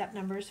step-by-step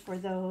numbers for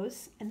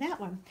those and that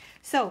one.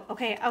 So,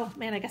 okay, oh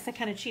man, I guess I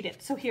kind of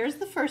cheated. So here's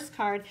the first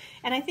card,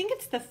 and I think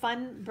it's the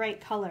fun,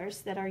 bright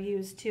colors that are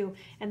used too.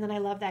 And then I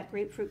love that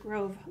Grapefruit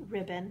Grove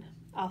ribbon,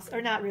 also,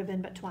 or not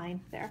ribbon, but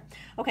twine there.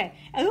 Okay,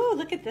 oh,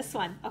 look at this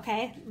one,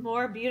 okay?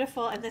 More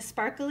beautiful, and this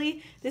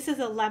sparkly, this is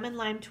a lemon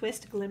lime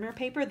twist glimmer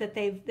paper that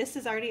this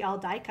is already all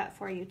die cut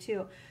for you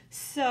too.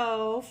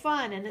 So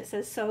fun, and it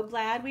says, so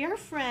glad we are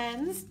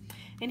friends.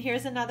 And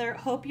here's another,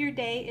 hope your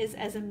day is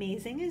as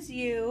amazing as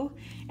you.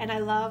 And I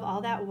love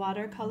all that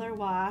watercolor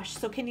wash.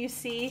 So can you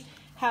see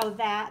how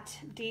that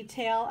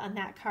detail on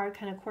that card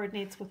kind of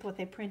coordinates with what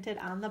they printed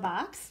on the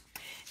box?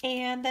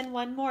 And then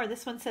one more,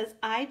 this one says,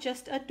 I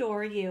just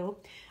adore you,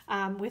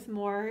 with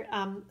more,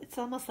 it's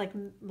almost like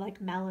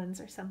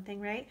melons or something,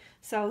 right?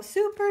 So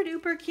super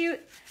duper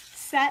cute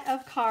set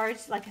of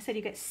cards. Like I said,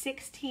 you get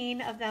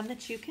 16 of them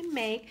that you can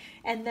make.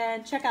 And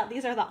then check out,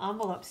 these are the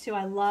envelopes too.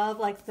 I love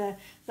like the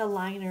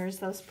liners,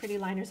 those pretty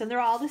liners. And they're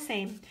all the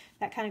same,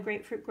 that kind of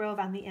Grapefruit Grove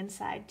on the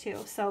inside too.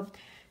 So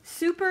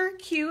super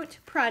cute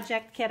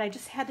project kit. I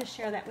just had to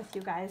share that with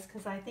you guys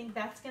because I think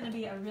that's going to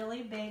be a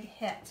really big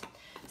hit.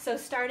 So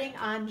starting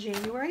on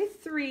January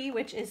 3,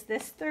 which is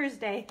this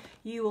Thursday,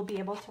 you will be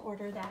able to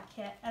order that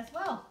kit as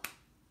well.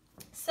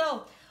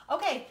 So,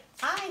 okay,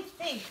 I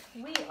think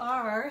we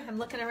are, I'm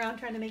looking around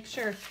trying to make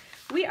sure,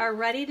 we are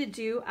ready to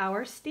do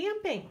our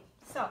stamping.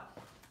 So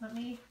let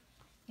me,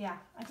 yeah,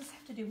 I just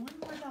have to do one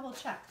more double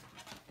check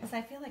because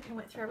I feel like I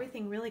went through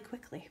everything really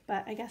quickly,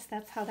 but I guess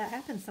that's how that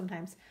happens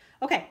sometimes.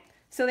 Okay,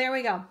 so there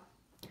we go.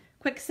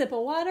 Quick sip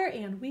of water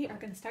and we are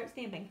going to start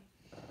stamping.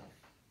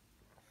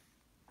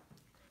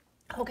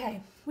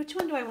 Okay, which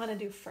one do I want to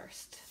do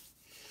first?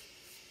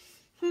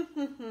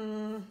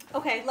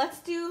 Okay, let's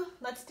do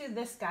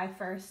this guy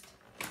first.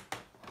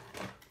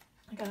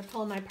 I gotta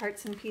pull my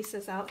parts and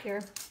pieces out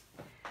here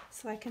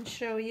so I can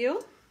show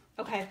you.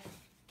 Okay,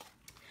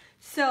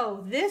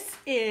 so this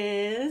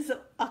is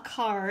a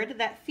card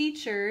that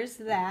features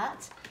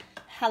that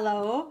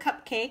Hello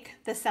Cupcake,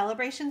 the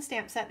celebration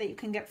stamp set that you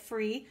can get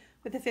free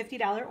with a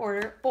 $50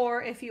 order,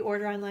 or if you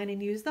order online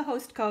and use the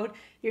host code,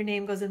 your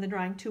name goes in the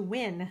drawing to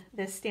win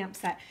this stamp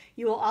set.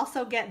 You will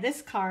also get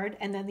this card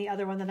and then the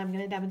other one that I'm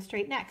going to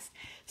demonstrate next.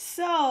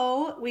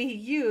 So we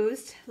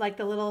used like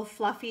the little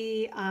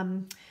fluffy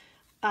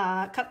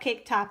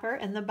cupcake topper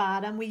in the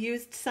bottom. We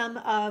used some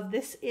of,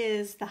 this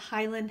is the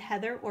Highland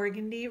Heather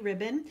organdy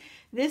ribbon.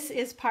 This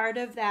is part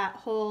of that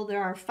whole,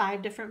 there are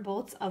 5 different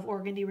bolts of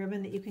organdy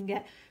ribbon that you can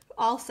get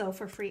also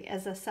for free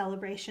as a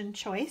celebration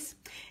choice.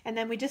 And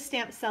then we just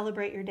stamped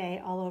Celebrate Your Day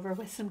all over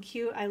with some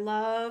cute, I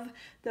love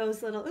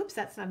those little, oops,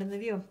 that's not in the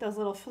view, those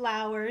little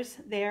flowers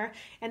there.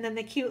 And then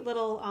the cute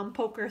little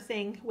poker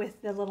thing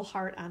with the little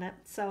heart on it.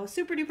 So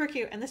super duper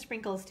cute, and the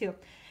sprinkles too.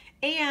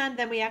 And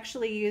then we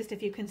actually used,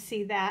 if you can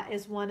see that,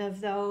 is one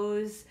of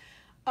those,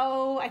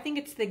 oh, I think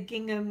it's the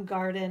Gingham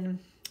Garden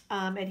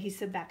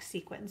adhesive back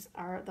sequins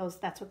are those,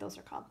 that's what those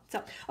are called.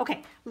 So,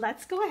 okay,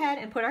 let's go ahead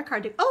and put our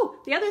card to, oh,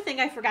 the other thing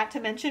I forgot to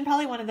mention,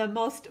 probably one of the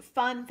most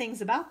fun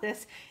things about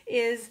this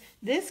is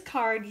this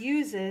card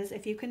uses,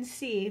 if you can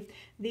see,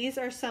 these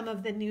are some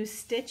of the new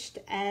stitched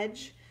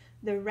edge,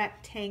 the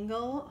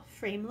rectangle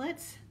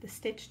framelits, the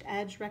stitched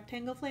edge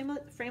rectangle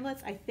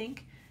framelits, I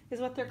think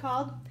is what they're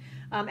called.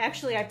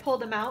 Actually, I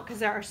pulled them out because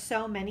there are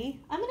so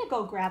many. I'm going to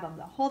go grab them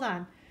though. Hold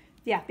on.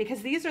 Yeah,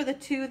 because these are the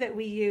 2 that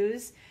we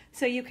use.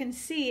 So you can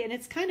see, and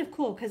it's kind of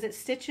cool because it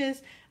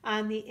stitches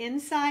on the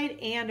inside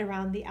and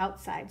around the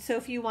outside. So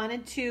if you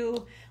wanted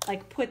to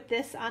like put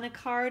this on a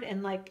card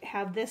and like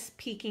have this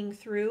peeking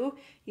through,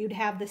 you'd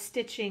have the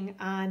stitching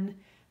on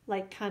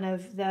like kind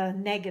of the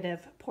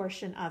negative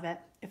portion of it,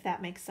 if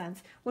that makes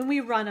sense. When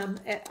we run them,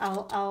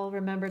 I'll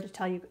remember to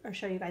tell you or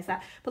show you guys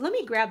that. But let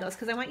me grab those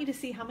because I want you to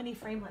see how many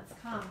framelits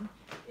come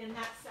in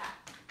that set.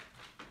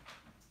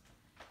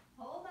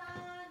 Hold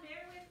on,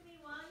 bear with me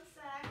one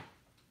sec.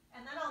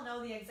 And then I'll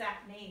know the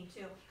exact name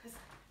too, because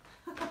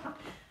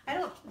I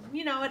don't,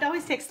 you know, it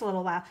always takes a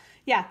little while.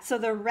 Yeah, so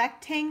the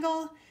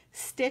rectangle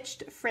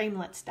stitched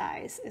framelits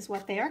dies is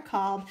what they are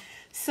called.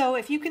 So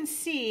if you can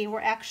see, we're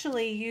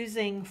actually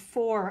using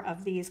 4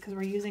 of these because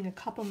we're using a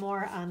couple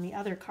more on the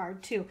other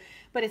card too.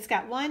 But it's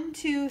got 1,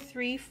 2,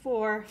 3,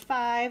 4,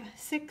 5,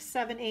 6,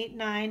 7, 8,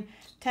 9,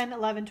 10,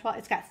 11, 12.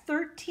 It's got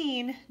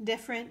 13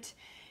 different,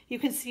 you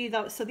can see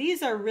those. So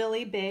these are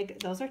really big.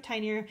 Those are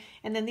tinier.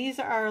 And then these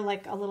are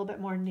like a little bit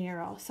more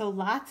narrow. So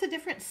lots of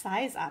different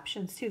size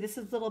options too. This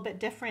is a little bit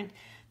different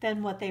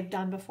than what they've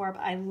done before,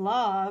 but I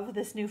love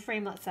this new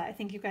framelit set. I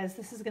think you guys,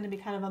 this is going to be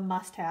kind of a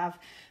must-have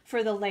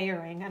for the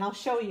layering, and I'll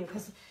show you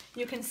because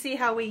you can see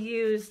how we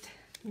used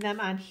them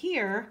on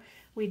here.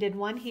 We did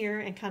one here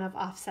and kind of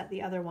offset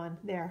the other one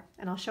there,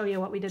 and I'll show you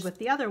what we did with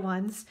the other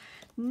ones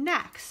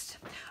next.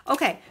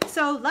 Okay,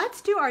 so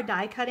let's do our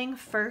die cutting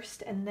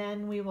first, and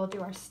then we will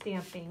do our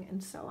stamping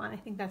and so on. I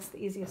think that's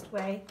the easiest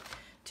way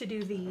to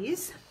do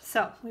these.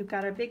 So we've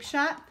got our big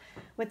shot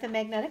with the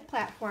magnetic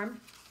platform.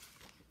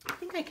 I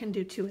think I can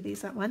do 2 of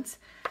these at once.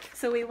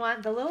 So we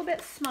want the little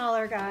bit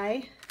smaller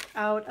guy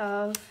out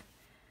of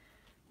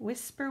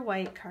Whisper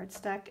White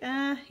cardstock.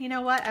 You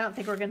know what? I don't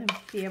think we're going to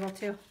be able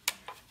to.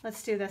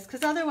 Let's do this.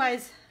 Because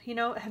otherwise, you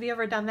know, have you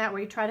ever done that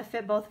where you try to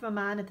fit both of them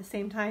on at the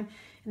same time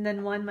and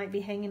then one might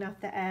be hanging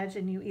off the edge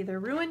and you either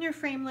ruin your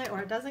framelit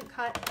or it doesn't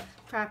cut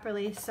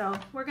properly. So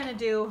we're going to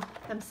do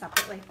them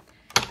separately.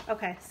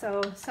 Okay,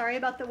 so sorry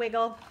about the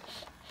wiggle.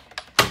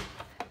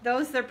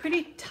 Those, they're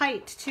pretty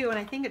tight too, and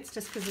I think it's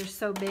just because they're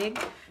so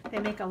big. They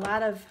make a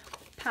lot of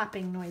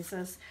popping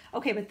noises.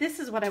 Okay, but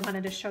this is what I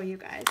wanted to show you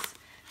guys.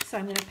 So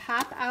I'm going to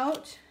pop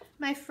out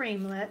my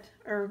framelit,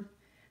 or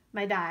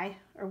my die,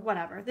 or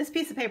whatever. This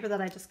piece of paper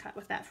that I just cut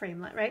with that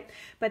framelit, right?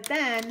 But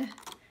then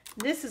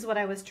this is what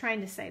I was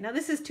trying to say. Now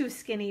this is too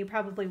skinny. You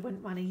probably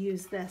wouldn't want to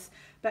use this.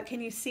 But can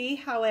you see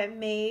how it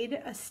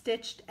made a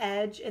stitched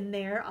edge in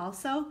there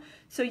also?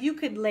 So you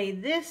could lay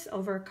this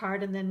over a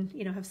card and then,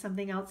 you know, have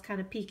something else kind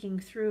of peeking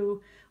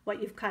through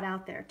what you've cut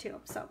out there too.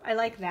 So I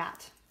like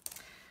that.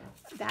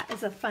 That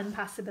is a fun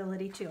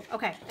possibility too.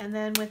 Okay, and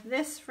then with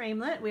this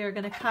framelit, we are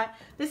going to cut,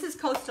 this is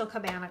Coastal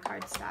Cabana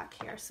cardstock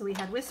here. So we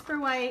had Whisper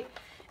White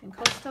and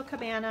Coastal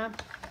Cabana.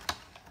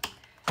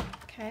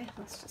 Okay,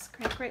 let's just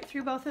crank right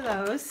through both of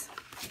those.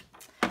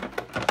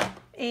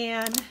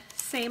 And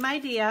same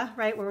idea,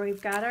 right, where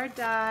we've got our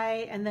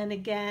die, and then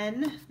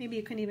again, maybe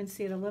you can even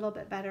see it a little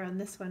bit better on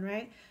this one,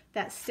 right?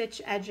 That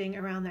stitch edging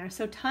around there.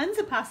 So tons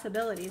of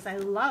possibilities. I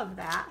love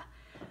that.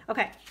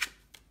 Okay,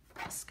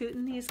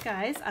 scooting these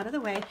guys out of the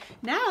way.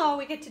 Now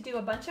we get to do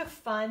a bunch of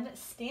fun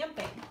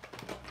stamping.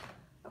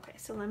 Okay,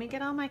 so let me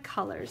get all my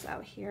colors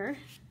out here.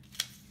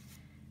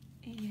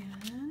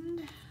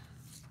 And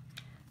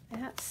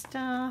that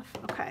stuff.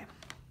 Okay,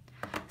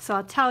 so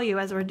I'll tell you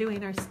as we're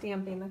doing our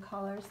stamping the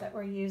colors that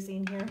we're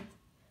using here.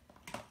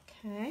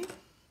 Okay,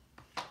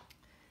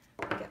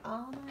 get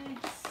all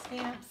my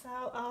stamps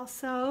out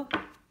also.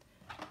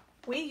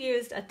 We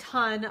used a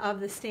ton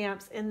of the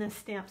stamps in this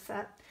stamp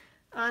set.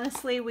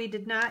 Honestly, we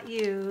did not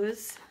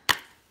use,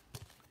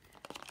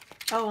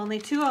 only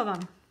 2 of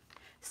them.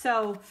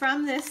 So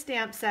from this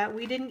stamp set,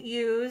 we didn't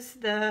use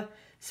the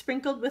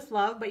Sprinkled with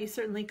Love, but you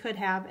certainly could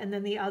have, and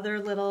then the other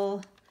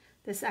little,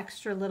 this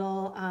extra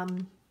little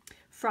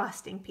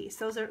frosting piece.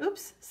 Those are,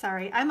 oops,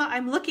 sorry.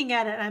 I'm looking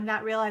at it and I'm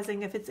not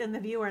realizing if it's in the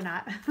view or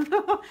not.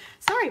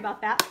 Sorry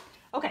about that.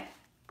 Okay.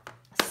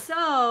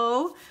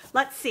 So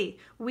let's see.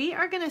 We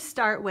are going to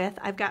start with,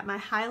 I've got my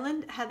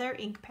Highland Heather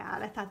ink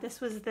pad. I thought this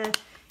was the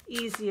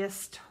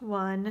easiest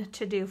one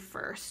to do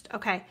first.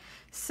 Okay,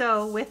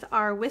 so with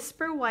our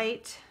Whisper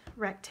White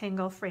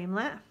rectangle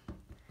framelit.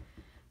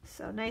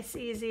 So nice,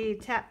 easy,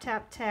 tap,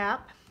 tap,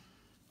 tap.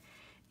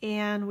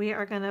 And we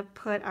are going to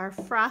put our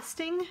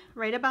frosting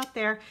right about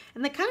there.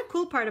 And the kind of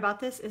cool part about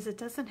this is it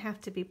doesn't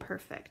have to be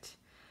perfect.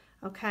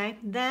 Okay,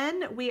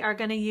 then we are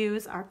going to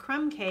use our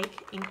crumb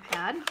cake ink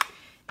pad.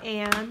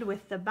 And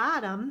with the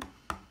bottom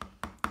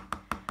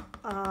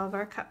of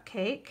our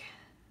cupcake,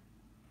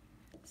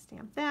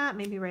 stamp that,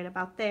 maybe right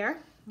about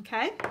there,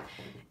 okay?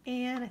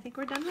 And I think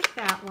we're done with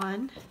that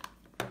one.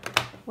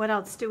 What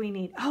else do we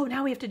need? Oh,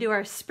 now we have to do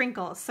our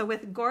sprinkles. So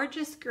with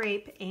Gorgeous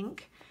Grape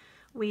ink,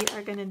 we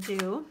are gonna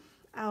do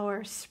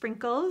our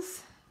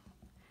sprinkles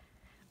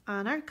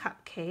on our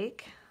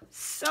cupcake.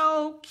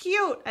 So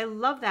cute, I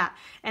love that.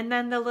 And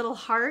then the little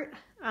heart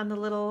on the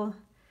little,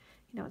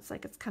 you know, it's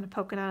like it's kind of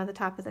poking out of the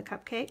top of the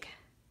cupcake.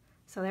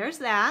 So there's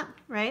that,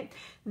 right?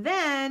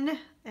 Then,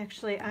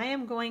 actually, I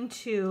am going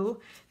to,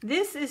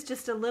 this is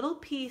just a little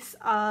piece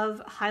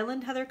of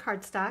Highland Heather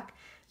cardstock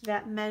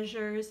that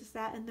measures, is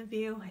that in the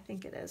view? I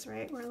think it is,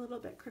 right? We're a little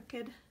bit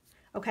crooked.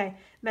 Okay,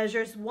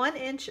 measures 1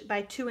 inch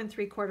by 2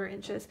 3/4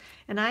 inches.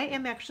 And I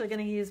am actually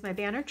gonna use my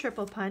Banner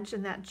Triple Punch,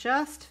 and that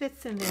just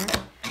fits in there.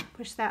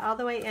 Push that all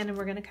the way in, and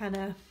we're gonna kind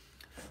of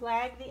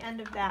flag the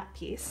end of that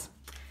piece.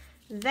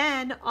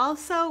 Then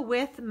also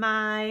with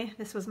my,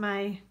 this was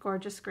my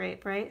Gorgeous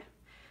Grape, right?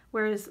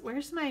 Where's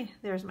my,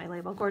 there's my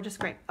label, Gorgeous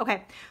Grape.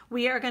 Okay,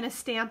 we are gonna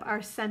stamp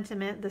our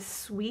sentiment, the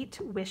Sweet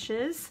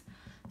Wishes.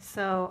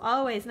 So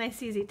always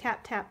nice, easy,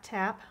 tap, tap,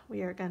 tap.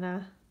 We are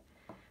gonna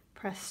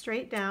press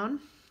straight down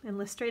and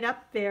lift straight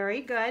up,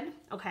 very good.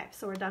 Okay,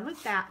 so we're done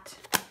with that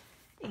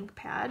ink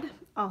pad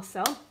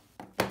also.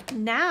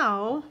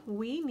 Now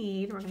we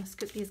need, we're gonna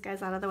scoot these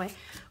guys out of the way.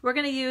 We're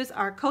gonna use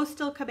our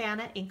Coastal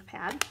Cabana ink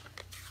pad.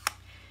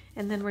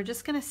 And then we're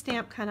just gonna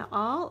stamp kind of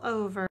all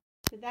over.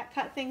 Did that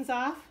cut things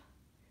off?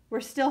 We're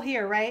still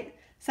here, right?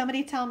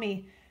 Somebody tell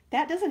me.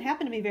 That doesn't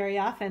happen to me very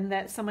often,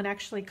 that someone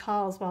actually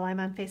calls while I'm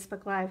on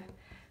Facebook Live.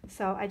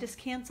 So I just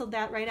canceled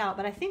that right out,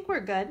 but I think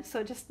we're good. So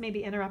it just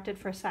maybe interrupted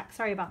for a sec.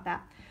 Sorry about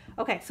that.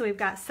 Okay, so we've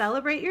got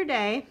Celebrate Your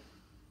Day.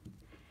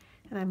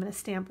 And I'm gonna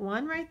stamp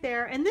one right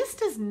there. And this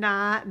does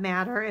not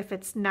matter if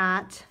it's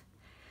not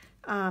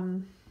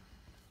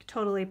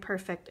totally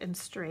perfect and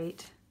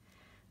straight.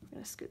 I'm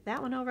going to scoot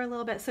that one over a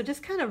little bit. So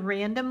just kind of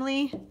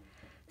randomly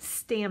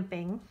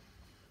stamping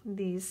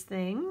these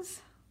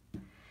things.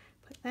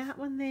 Put that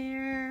one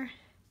there.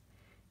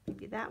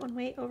 Maybe that one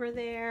way over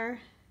there.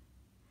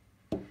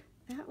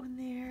 That one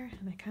there.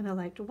 And I kind of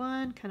liked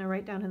one kind of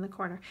right down in the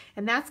corner.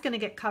 And that's going to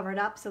get covered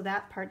up, so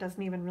that part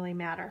doesn't even really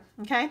matter.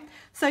 Okay?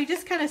 So you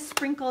just kind of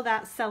sprinkle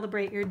that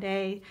Celebrate Your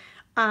Day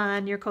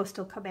on your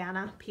Coastal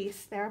Cabana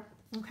piece there.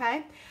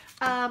 Okay?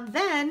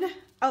 Then,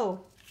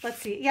 let's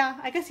see. Yeah,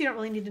 I guess you don't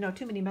really need to know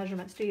too many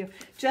measurements, do you?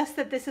 Just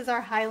that this is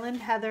our Highland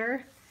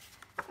Heather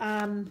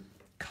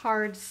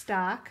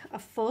cardstock, a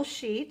full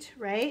sheet,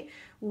 right?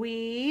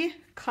 We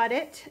cut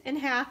it in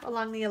half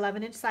along the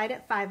 11-inch side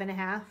at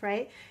 5.5,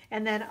 right?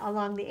 And then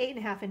along the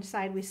 8.5-inch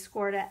side, we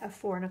scored it at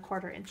 4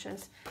 1/4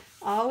 inches.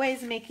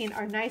 Always making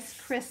our nice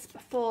crisp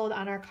fold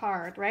on our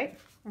card, right?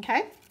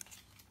 Okay.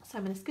 So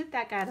I'm going to scoot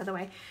that guy out of the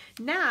way.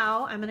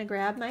 Now I'm going to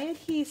grab my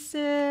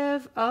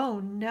adhesive. Oh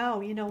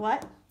no, you know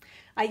what?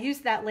 I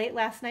used that late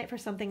last night for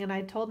something and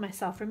I told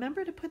myself,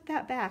 remember to put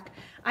that back.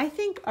 I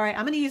think, all right,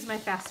 I'm going to use my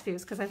fast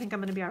fuse because I think I'm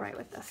going to be all right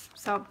with this.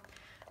 So,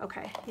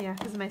 okay, yeah,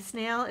 because my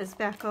snail is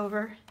back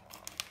over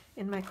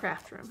in my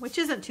craft room, which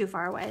isn't too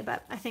far away,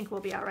 but I think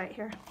we'll be all right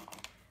here.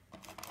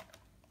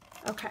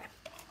 Okay,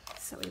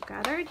 so we've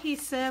got our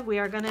adhesive. We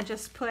are going to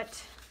just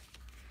put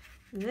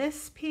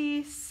this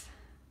piece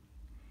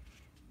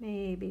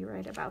maybe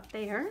right about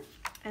there.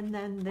 And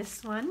then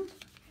this one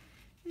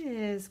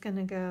is going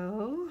to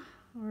go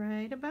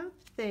right about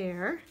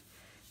there.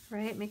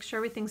 right? Make sure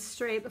everything's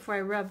straight before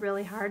I rub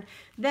really hard.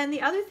 Then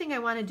the other thing I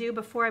want to do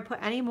before I put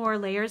any more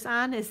layers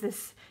on is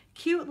this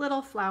cute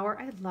little flower.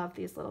 I love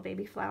these little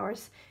baby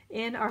flowers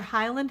in our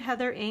Highland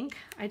Heather ink.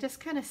 I just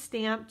kind of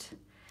stamped. It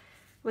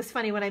was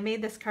funny when I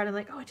made this card, I'm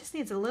like, oh, it just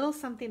needs a little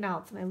something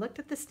else. And I looked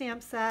at the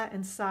stamp set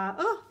and saw,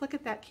 oh, look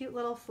at that cute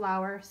little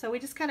flower. So we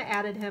just kind of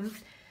added him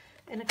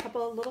in a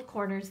couple of little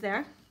corners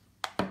there.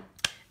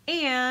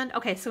 And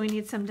okay, so we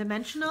need some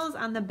dimensionals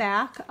on the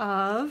back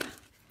of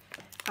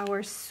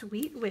our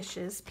Sweet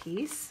Wishes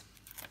piece.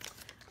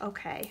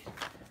 Okay.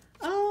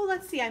 Oh,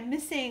 let's see, I'm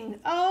missing,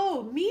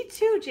 oh, me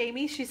too,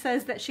 Jamie. She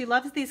says that she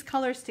loves these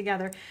colors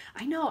together.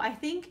 I know, I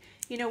think,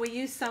 you know, we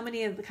use so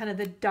many of the kind of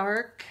the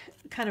dark,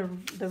 kind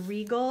of the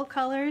regal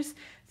colors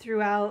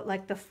throughout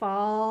like the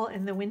fall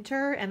and the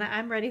winter, and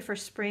I'm ready for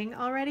spring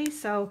already.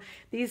 So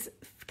these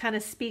kind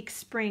of speak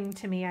spring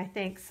to me, I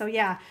think. So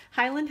yeah,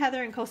 Highland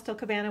Heather and Coastal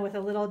Cabana with a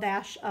little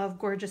dash of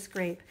Gorgeous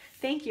Grape.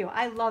 Thank you.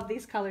 I love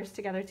these colors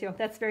together too.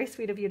 That's very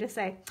sweet of you to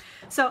say.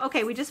 So,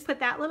 okay, we just put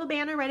that little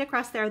banner right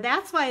across there.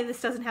 That's why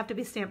this doesn't have to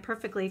be stamped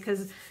perfectly,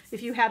 because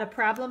if you had a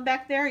problem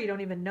back there, you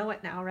don't even know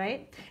it now,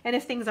 right? And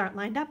if things aren't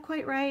lined up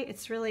quite right,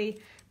 it's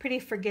really pretty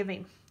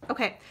forgiving.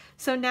 Okay,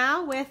 so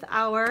now with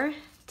our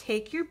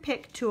Take Your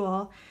Pick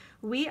tool,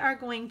 we are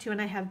going to,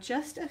 and I have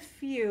just a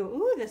few,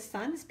 ooh, the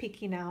sun's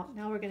peeking out.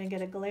 Now we're gonna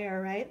get a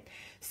glare, right?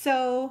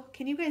 So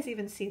can you guys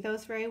even see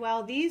those very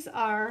well? These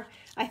are,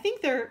 I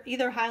think they're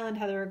either Highland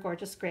Heather or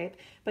Gorgeous Grape,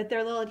 but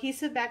they're little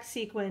adhesive back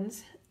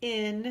sequins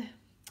in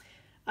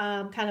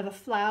kind of a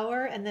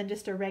flower and then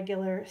just a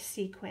regular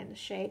sequin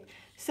shape.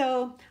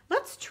 So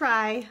let's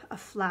try a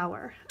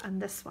flower on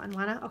this one.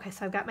 Okay,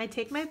 so I've got my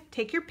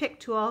Take Your Pick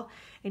tool,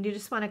 and you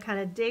just wanna kind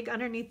of dig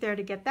underneath there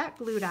to get that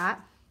glue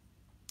dot.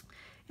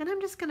 And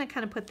I'm just gonna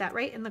kind of put that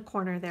right in the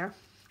corner there,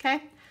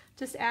 okay?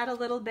 Just add a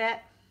little bit.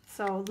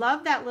 So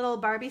love that little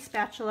Barbie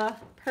spatula,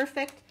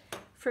 perfect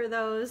for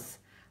those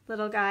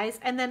little guys.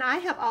 And then I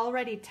have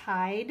already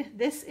tied,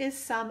 this is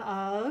some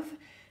of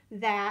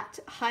that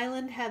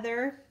Highland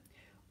Heather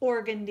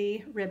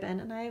organdy ribbon.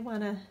 And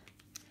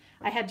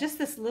I had just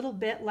this little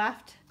bit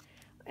left.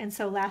 And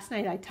so last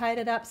night I tied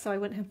it up so I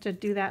wouldn't have to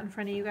do that in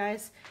front of you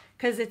guys,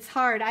 because it's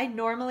hard. I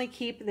normally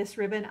keep this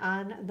ribbon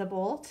on the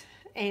bolt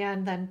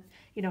and then,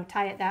 you know,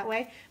 tie it that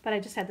way. But I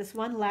just had this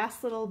one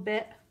last little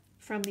bit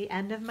from the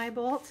end of my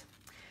bolt.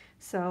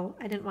 So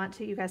I didn't want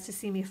you guys to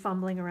see me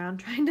fumbling around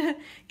trying to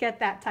get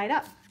that tied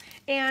up.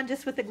 And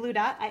just with the glue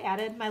dot, I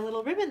added my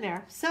little ribbon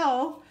there.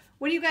 So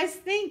what do you guys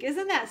think?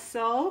 Isn't that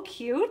so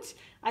cute?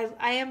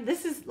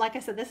 This is, like I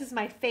said, this is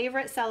my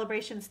favorite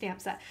celebration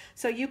stamp set.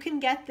 So you can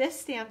get this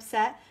stamp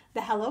set,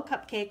 the Hello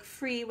Cupcake,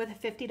 free with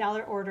a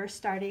 $50 order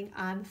starting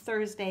on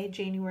Thursday,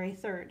 January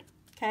 3rd,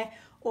 okay?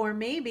 Or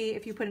maybe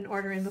if you put an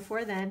order in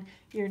before then,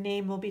 your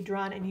name will be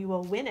drawn and you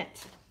will win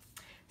it.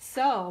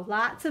 So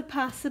lots of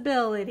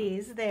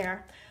possibilities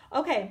there.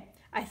 Okay,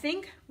 I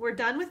think we're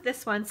done with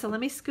this one. So let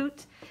me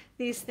scoot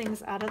these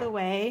things out of the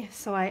way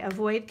so I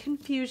avoid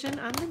confusion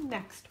on the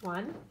next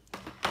one.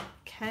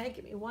 Okay,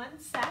 give me one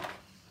sec.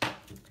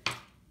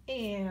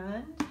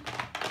 And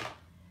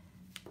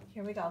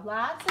here we go.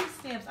 Lots of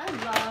stamps. I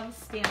love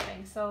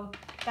stamping. So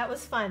that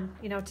was fun,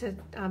 you know, to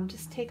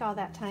just take all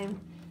that time,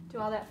 do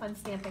all that fun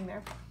stamping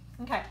there.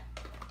 Okay.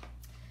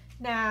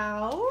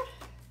 Now,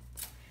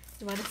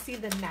 you want to see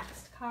the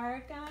next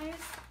card, guys?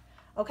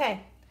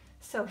 Okay.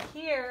 So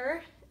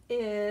here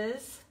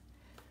is,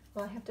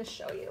 well, I have to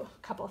show you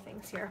a couple of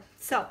things here.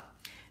 So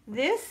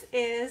this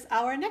is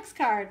our next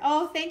card.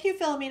 Oh, thank you,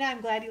 Philomena.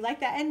 I'm glad you like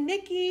that. And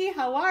Nikki,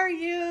 how are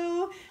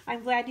you?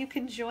 I'm glad you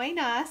can join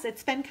us.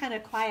 It's been kind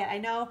of quiet. I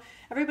know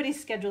everybody's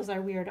schedules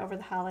are weird over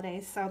the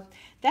holidays, so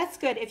that's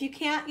good. If you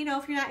can't, you know,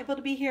 if you're not able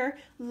to be here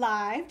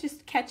live,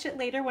 just catch it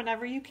later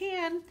whenever you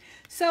can.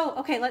 So,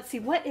 okay, let's see.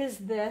 What is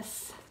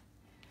this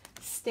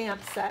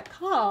stamp set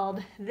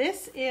called?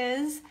 This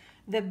is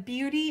the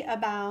Beauty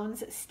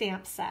Abounds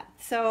stamp set.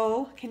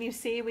 So can you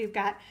see we've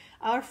got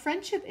our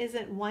friendship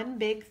isn't one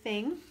big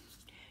thing.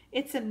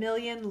 It's a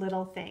million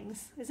little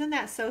things. Isn't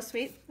that so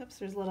sweet? Oops,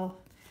 there's a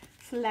little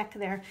fleck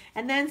there.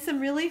 And then some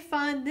really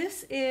fun.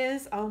 This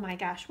is, oh my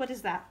gosh, what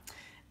is that?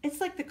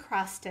 It's like the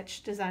cross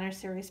stitch designer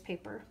series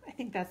paper. I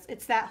think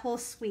it's that whole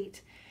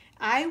suite.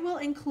 I will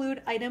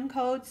include item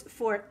codes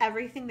for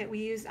everything that we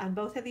use on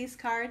both of these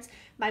cards.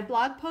 My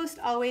blog post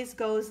always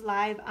goes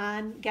live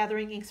on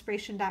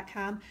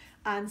gatheringinspiration.com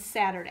on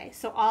Saturday.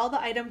 So all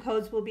the item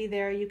codes will be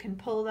there. You can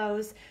pull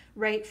those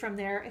right from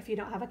there if you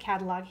don't have a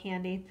catalog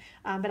handy.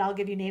 But I'll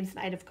give you names and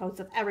item codes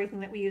of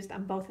everything that we used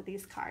on both of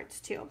these cards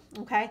too,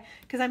 okay?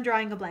 Because I'm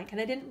drawing a blank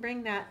and I didn't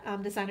bring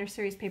that designer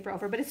series paper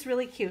over, but it's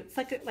really cute. It's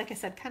like I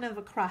said, kind of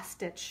a cross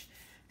stitch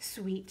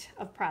suite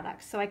of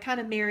products. So I kind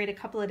of married a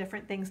couple of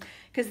different things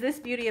because this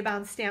Beauty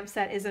Abound stamp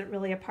set isn't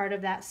really a part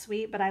of that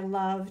suite, but I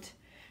loved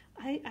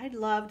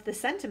the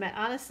sentiment.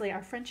 Honestly,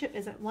 our friendship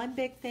isn't one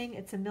big thing,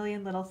 it's a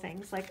million little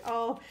things. Like,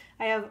 oh,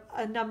 I have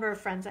a number of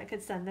friends I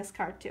could send this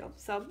card to.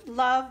 So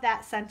love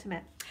that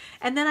sentiment.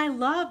 And then I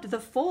loved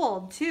the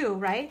fold too,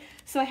 right?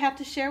 So I have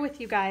to share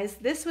with you guys,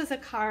 this was a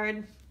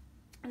card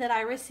that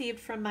I received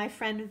from my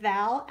friend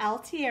Val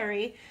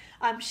Altieri.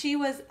 She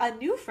was a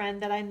new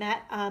friend that I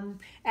met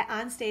at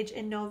Onstage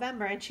in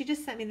November, and she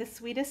just sent me the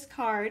sweetest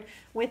card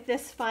with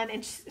this fun.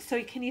 And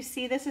so can you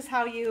see, this is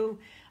how you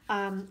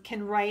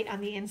can write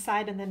on the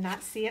inside and then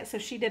not see it. So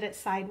she did it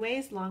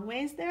sideways, long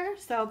ways there.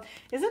 So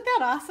isn't that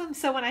awesome?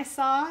 So when I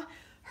saw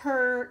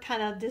her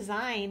kind of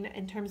design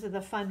in terms of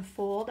the fun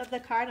fold of the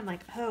card, I'm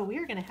like, oh,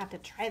 we're going to have to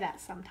try that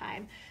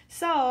sometime.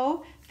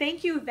 So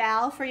thank you,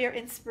 Val, for your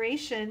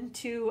inspiration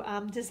to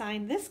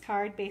design this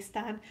card based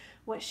on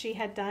what she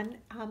had done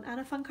on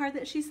a fun card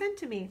that she sent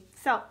to me.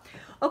 So,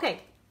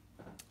 okay.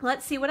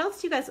 Let's see, what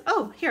else do you guys,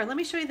 oh, here, let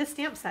me show you the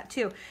stamp set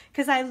too,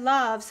 because I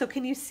love, so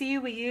can you see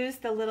we use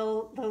the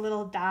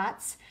little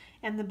dots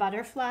and the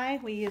butterfly?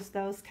 We use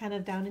those kind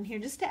of down in here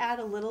just to add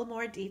a little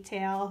more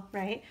detail,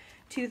 right,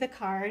 to the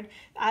card.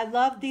 I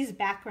love these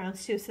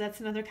backgrounds too, so that's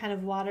another kind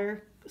of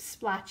water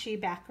splotchy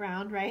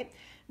background, right?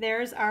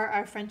 There's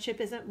our friendship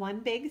isn't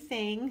one big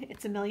thing,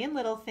 it's a million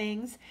little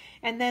things.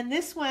 And then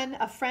this one,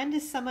 a friend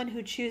is someone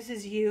who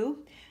chooses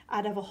you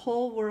out of a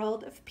whole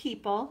world of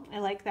people. I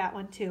like that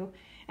one too.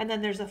 And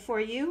then there's a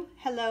for you,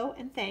 hello,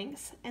 and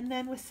thanks. And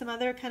then with some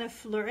other kind of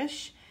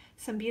flourish,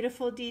 some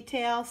beautiful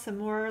detail, some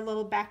more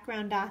little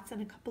background dots,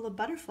 and a couple of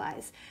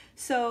butterflies.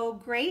 So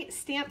great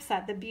stamp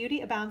set, the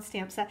Beauty Abound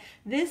stamp set.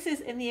 This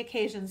is in the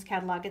Occasions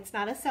catalog. It's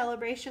not a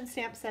celebration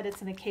stamp set,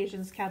 it's an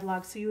Occasions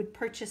catalog. So you would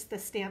purchase the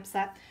stamp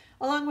set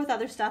along with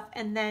other stuff,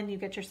 and then you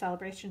get your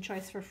celebration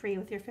choice for free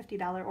with your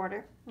 $50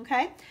 order,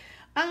 okay?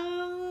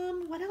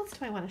 What else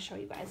do I want to show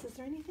you guys? Is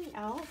there anything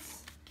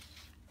else?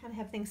 Kind of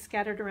have things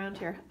scattered around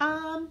here.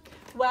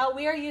 Well,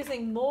 we are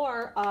using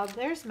more of,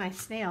 there's my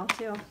snail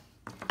too.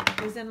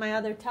 It was in my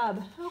other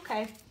tub.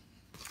 Okay.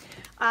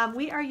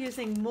 We are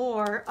using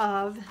more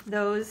of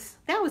those,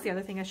 that was the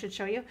other thing I should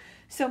show you.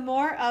 So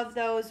more of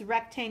those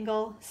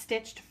rectangle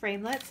stitched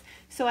framelits.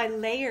 So I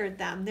layered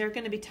them. There are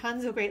going to be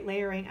tons of great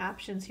layering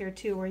options here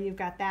too, where you've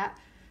got that.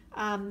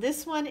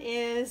 This one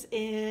is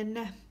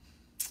in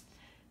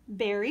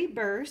Berry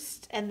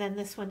Burst, and then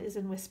this one is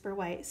in Whisper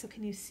White. So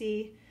can you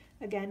see,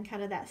 again,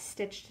 kind of that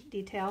stitched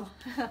detail?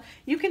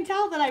 You can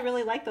tell that I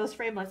really like those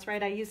framelits,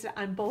 right? I used it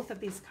on both of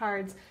these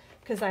cards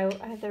because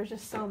there's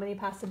just so many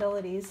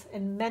possibilities,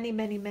 and many,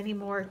 many, many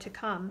more to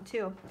come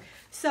too.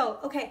 So,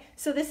 okay,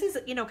 so this is,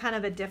 you know, kind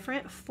of a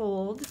different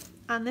fold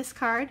on this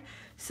card.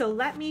 So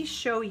let me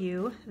show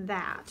you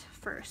that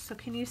first. So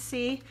can you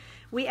see,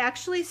 we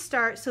actually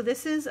start, so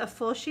this is a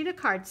full sheet of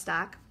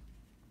cardstock,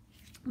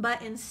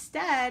 but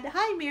instead,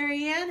 hi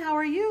Marianne, how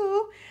are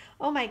you?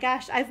 Oh my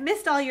gosh, I've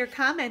missed all your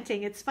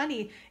commenting. It's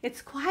funny.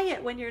 It's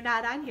quiet when you're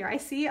not on here. I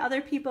see other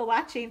people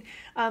watching.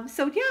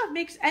 So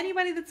yeah,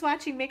 anybody that's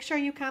watching, make sure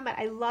you comment.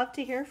 I love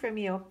to hear from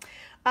you.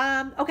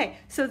 Okay,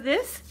 so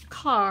this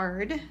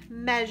card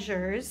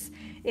measures,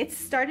 it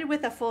started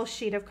with a full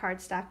sheet of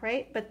cardstock,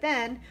 right? But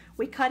then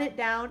we cut it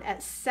down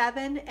at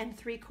 7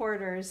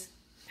 3/4.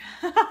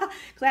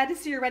 Glad to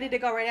see you're ready to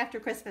go right after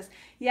Christmas.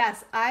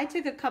 Yes, I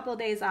took a couple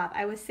days off.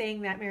 I was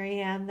saying that,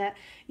 Marianne, that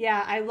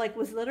yeah, I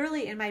was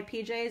literally in my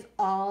PJs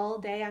all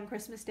day on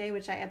Christmas Day,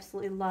 which I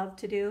absolutely love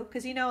to do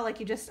because, you know,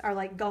 you just are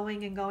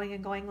going and going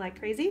and going like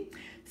crazy.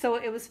 So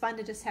it was fun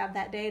to just have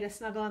that day to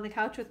snuggle on the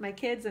couch with my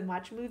kids and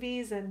watch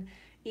movies and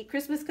eat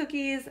Christmas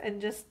cookies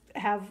and just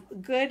have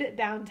good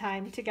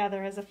downtime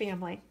together as a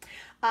family.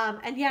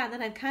 And yeah, and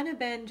then I've kind of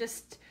been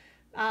just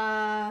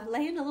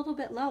laying a little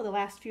bit low the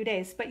last few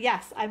days, but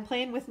yes, I'm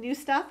playing with new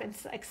stuff and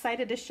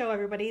excited to show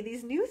everybody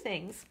these new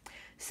things.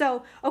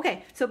 So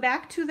okay, so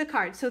back to the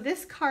card. So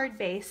this card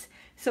base,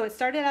 so it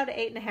started out at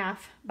 8.5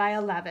 by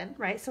 11,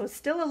 right? So it's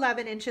still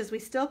 11 inches. We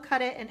still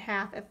cut it in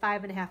half at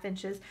 5.5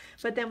 inches,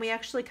 but then we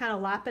actually kind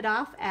of lop it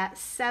off at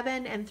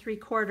 7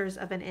 3/4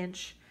 of an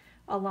inch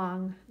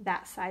along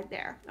that side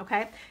there.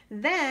 Okay,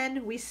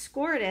 then we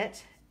scored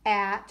it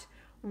at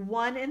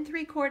 1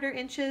 3/4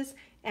 inches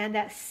and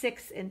at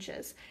 6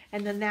 inches.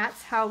 And then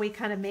that's how we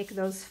kind of make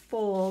those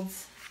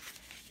folds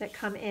that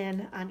come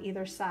in on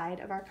either side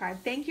of our card.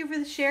 Thank you for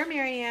the share,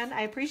 Marianne.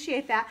 I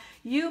appreciate that.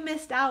 You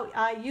missed out.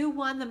 You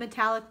won the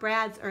metallic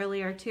brads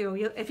earlier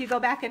too. If you go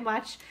back and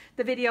watch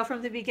the video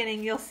from the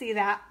beginning, you'll see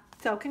that.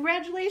 So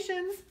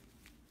congratulations.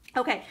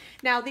 Okay,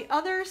 now the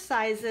other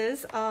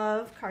sizes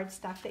of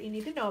cardstock that you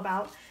need to know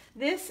about.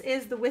 This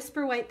is the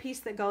Whisper White piece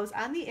that goes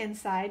on the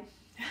inside.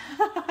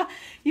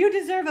 You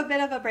deserve a bit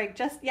of a break.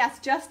 Yes,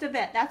 just a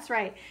bit. That's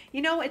right.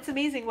 You know, it's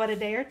amazing what a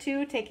day or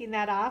two taking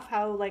that off,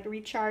 how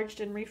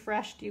recharged and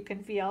refreshed you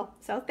can feel.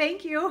 So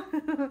thank you.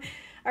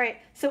 All right,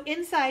 so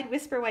inside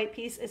Whisper White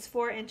piece is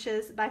 4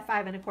 inches by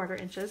 5 1/4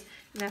 inches,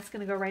 and that's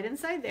going to go right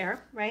inside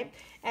there, right?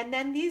 And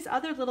then these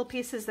other little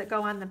pieces that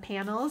go on the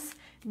panels,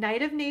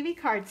 Night of Navy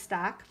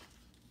cardstock,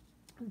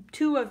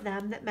 2 of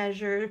them that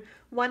measure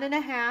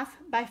 1.5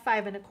 by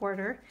 5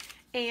 1/4,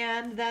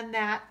 and then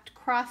that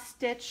cross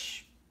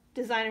stitch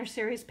designer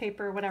series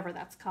paper, whatever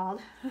that's called,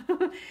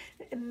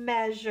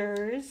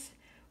 measures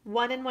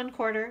 1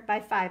 1/4 by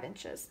 5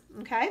 inches.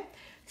 Okay,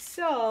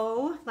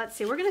 so let's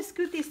see. We're going to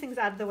scoot these things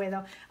out of the way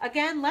though.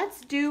 Again,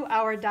 let's do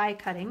our die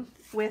cutting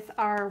with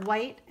our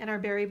white and our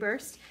berry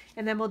burst,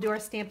 and then we'll do our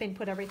stamping,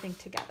 put everything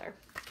together.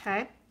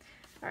 Okay.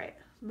 All right.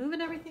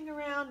 Moving everything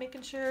around,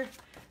 making sure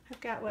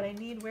I've got what I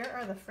need. Where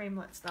are the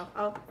framelits though?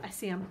 Oh, I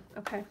see them.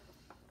 Okay.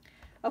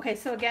 Okay,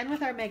 so again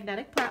with our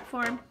magnetic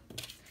platform,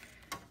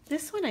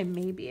 this one I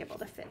may be able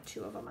to fit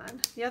 2 of them on.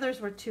 The others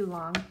were too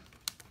long.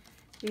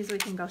 These we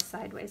can go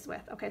sideways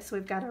with. Okay, so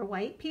we've got our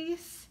white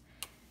piece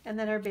and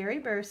then our berry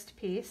burst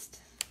piece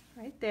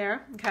right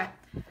there. Okay.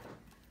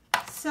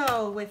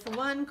 So with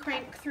one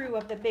crank through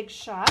of the big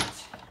shot,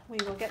 we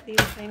will get these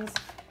things,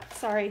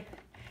 sorry,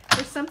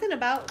 there's something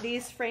about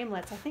these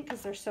framelits, I think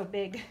because they're so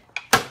big,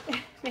 it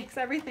makes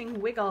everything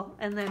wiggle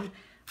and then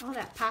all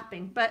that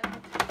popping. But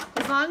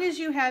as long as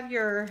you have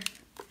your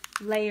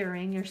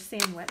layering, your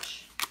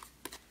sandwich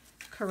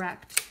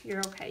correct, you're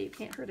okay. You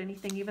can't hurt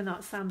anything, even though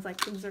it sounds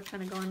like things are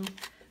kind of going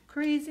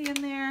crazy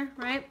in there,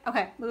 right?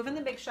 Okay, moving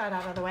the big shot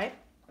out of the way.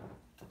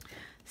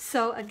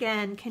 So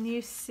again, can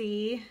you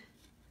see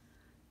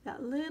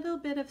that little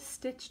bit of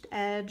stitched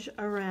edge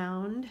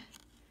around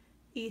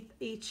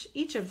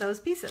each of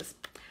those pieces?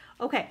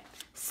 Okay,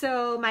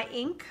 so my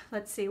ink,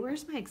 let's see,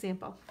 where's my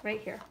example?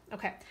 Right here.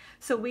 Okay,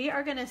 so we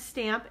are going to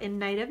stamp in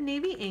Night of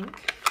Navy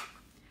ink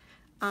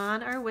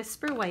on our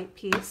Whisper White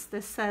piece.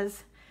 This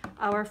says,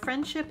 our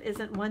friendship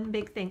isn't one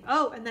big thing.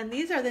 Oh, and then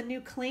these are the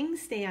new cling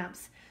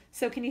stamps.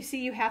 So can you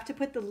see you have to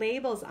put the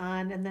labels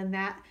on, and then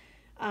that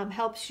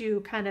helps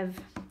you kind of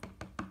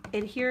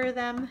adhere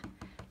them,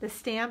 the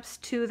stamps,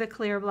 to the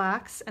clear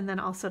blocks, and then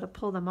also to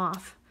pull them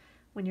off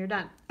when you're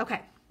done.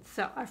 Okay.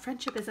 So our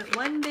friendship isn't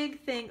one big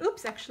thing.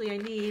 Oops,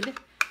 actually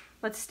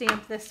let's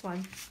stamp this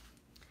one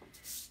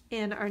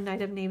in our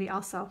Night of Navy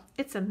also.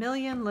 It's a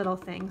million little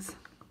things.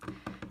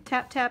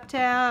 Tap, tap,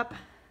 tap.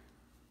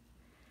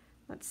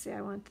 Let's see,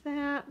 I want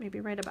that, maybe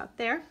right about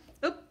there.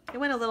 Oop, it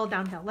went a little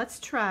downhill. Let's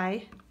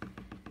try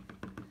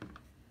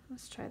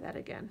that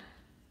again.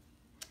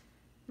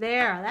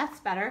 There, that's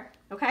better,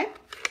 okay?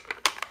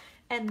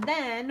 And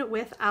then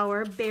with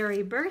our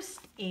Berry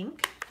Burst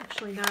ink,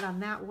 actually not on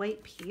that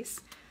white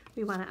piece,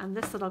 we want it on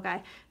this little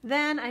guy.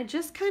 Then I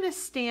just kind of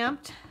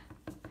stamped,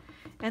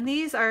 and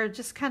these are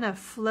just kind of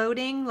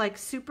floating like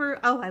super,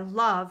 oh, I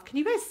love, can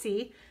you guys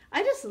see?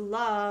 I just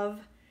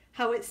love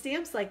how it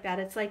stamps like that.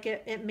 It's like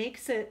it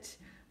makes it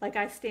like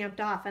I stamped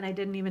off and I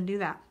didn't even do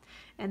that.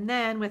 And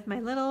then with my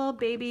little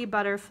baby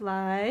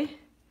butterfly,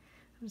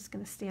 I'm just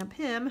gonna stamp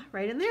him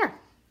right in there.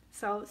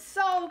 So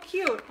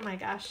cute, oh my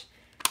gosh.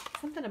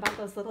 Something about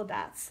those little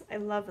dots, I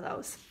love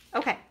those.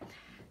 Okay,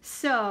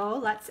 so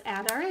let's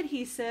add our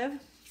adhesive.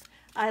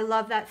 I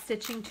love that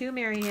stitching too,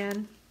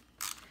 Marianne.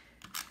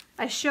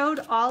 I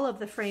showed all of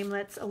the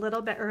framelits a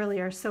little bit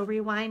earlier, so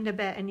rewind a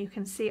bit and you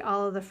can see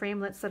all of the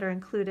framelits that are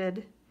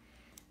included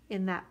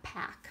in that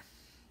pack.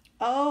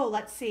 Oh,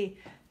 let's see.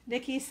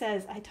 Nikki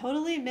says, I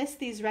totally missed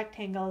these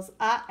rectangles.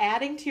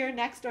 Adding to your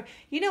next door.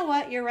 You know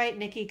what? You're right,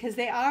 Nikki, because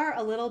they are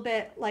a little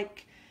bit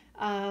like,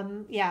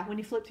 yeah, when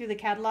you flip through the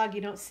catalog, you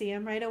don't see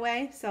them right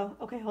away. So,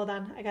 okay, hold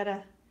on.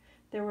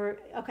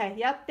 Okay,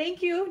 yep,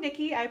 thank you,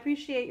 Nikki. I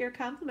appreciate your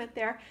compliment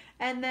there.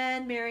 And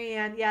then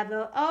Marianne, yeah,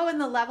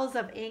 and the levels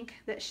of ink,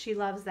 that she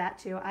loves that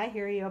too. I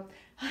hear you.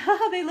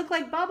 They look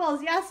like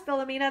bubbles. Yes,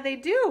 Philomena, they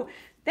do.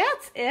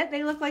 That's it.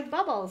 They look like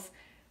bubbles.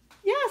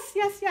 Yes,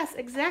 yes, yes,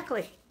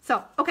 exactly.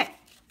 So, okay.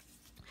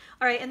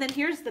 All right, and then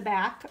here's the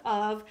back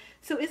of,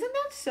 so isn't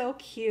that so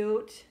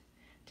cute?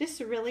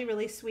 Just really,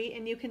 really sweet.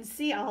 And you can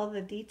see all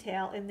the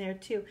detail in there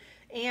too.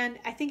 And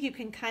I think you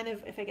can kind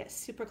of, if I get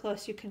super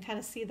close, you can kind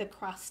of see the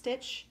cross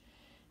stitch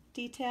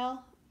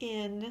detail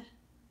in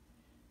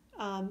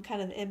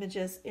kind of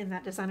images in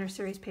that designer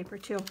series paper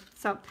too.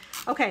 So,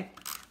 okay,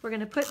 we're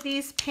gonna put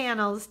these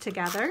panels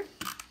together.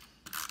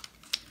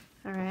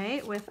 All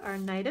right, with our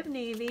Night of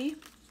Navy.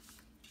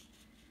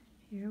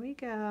 Here we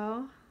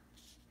go.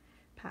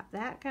 Pop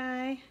that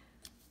guy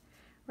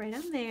right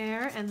on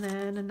there, and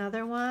then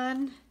another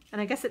one. And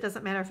I guess it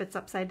doesn't matter if it's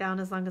upside down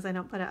as long as I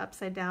don't put it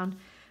upside down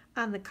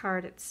on the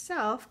card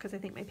itself, because I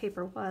think my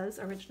paper was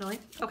originally.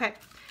 Okay,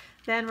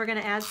 then we're gonna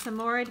add some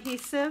more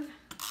adhesive.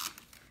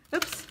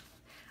 Oops,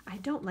 I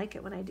don't like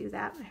it when I do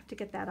that. I have to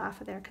get that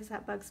off of there because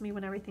that bugs me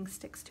when everything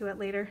sticks to it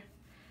later.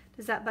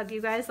 Does that bug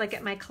you guys? Like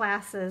at my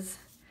classes,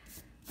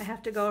 I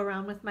have to go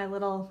around with my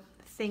little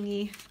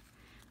thingy,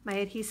 my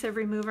adhesive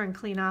remover, and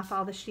clean off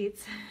all the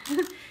sheets.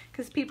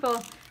 Because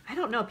people, I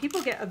don't know,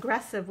 people get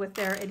aggressive with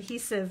their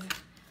adhesive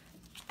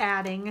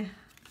adding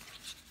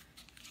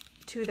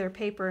to their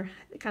paper.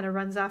 It kind of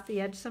runs off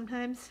the edge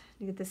sometimes.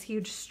 You get this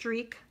huge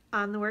streak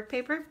on the work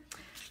paper.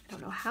 I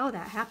don't know how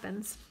that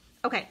happens.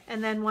 Okay,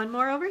 and then one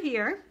more over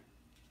here.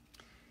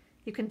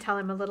 You can tell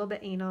I'm a little bit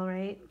anal,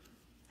 right?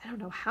 I don't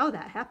know how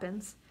that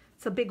happens.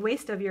 It's a big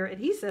waste of your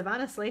adhesive,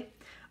 honestly.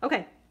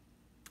 Okay,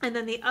 and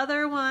then the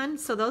other one,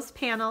 so those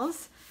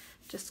panels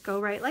just go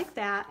right like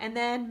that. And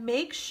then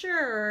make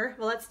sure,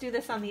 well, let's do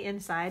this on the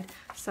inside.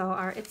 So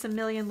our It's a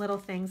Million Little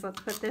Things, let's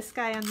put this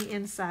guy on the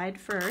inside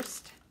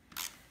first.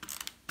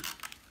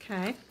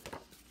 Okay,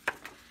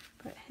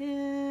 put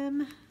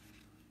him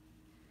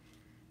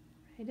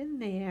right in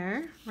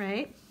there,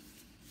 right?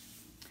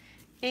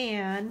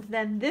 And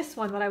then this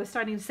one, what I was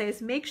starting to say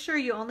is make sure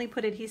you only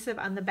put adhesive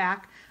on the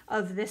back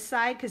of this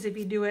side, because if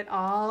you do it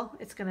all,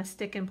 it's going to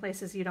stick in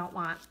places you don't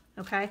want,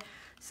 okay?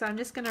 So I'm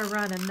just going to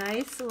run a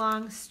nice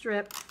long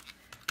strip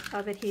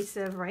of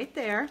adhesive right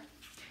there.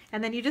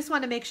 And then you just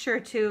want to make sure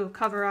to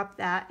cover up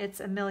that it's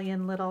a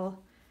million little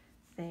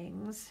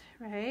things,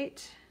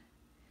 right?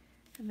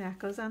 And that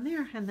goes on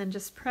there. And then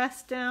just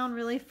press down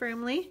really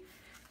firmly.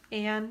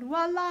 And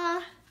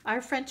voila!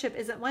 Our friendship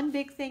isn't one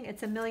big thing,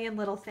 it's a million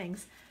little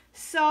things.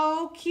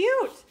 So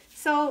cute!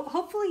 So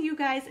hopefully you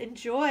guys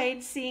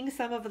enjoyed seeing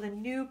some of the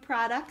new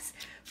products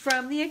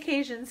from the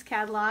Occasions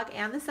catalog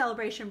and the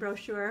Celebration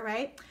brochure,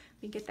 right?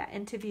 We get that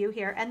into view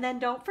here. And then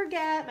don't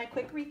forget my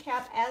quick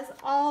recap as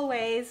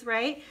always,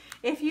 right?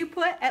 If you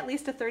put at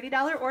least a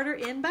 $30 order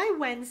in by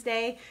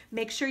Wednesday,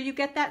 make sure you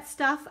get that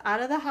stuff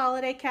out of the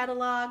holiday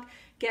catalog.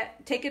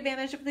 Take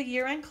advantage of the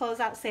year-end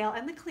closeout sale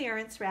and the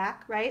clearance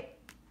rack, right?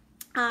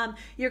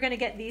 You're going to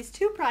get these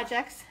two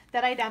projects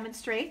that I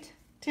demonstrate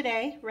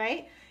today,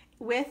 right?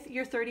 With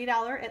your $30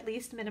 at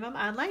least minimum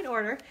online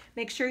order.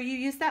 Make sure you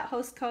use that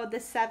host code, the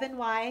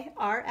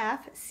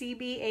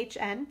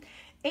 7YRFCBHN.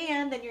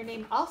 And then your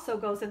name also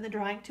goes in the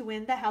drawing to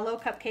win the Hello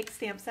Cupcake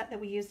stamp set that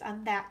we used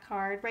on that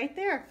card right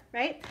there,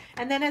 right?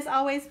 And then as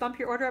always, bump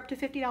your order up to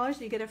 $50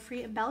 and you get a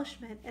free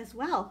embellishment as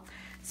well.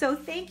 So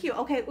thank you.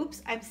 Okay,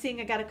 oops, I'm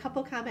seeing I got a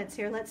couple comments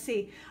here. Let's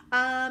see.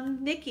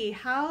 Nikki,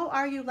 how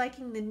are you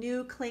liking the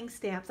new cling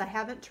stamps? I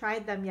haven't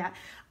tried them yet.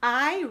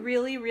 I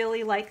really,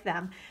 really like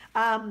them.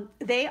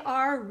 They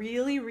are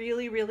really,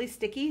 really, really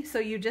sticky, so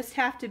you just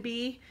have to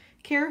be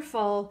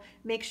careful.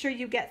 Make sure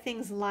you get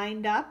things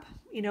lined up,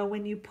 you know,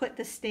 when you put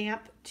the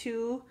stamp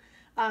to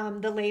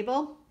the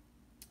label.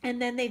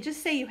 And then they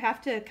just say you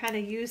have to kind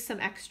of use some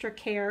extra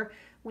care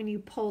when you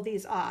pull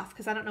these off,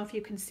 because I don't know if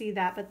you can see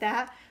that, but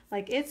that,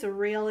 like, it's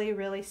really,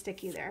 really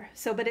sticky there.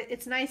 So, but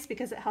it's nice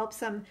because it helps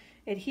them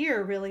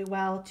adhere really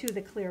well to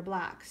the clear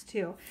blocks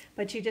too.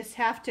 But you just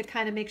have to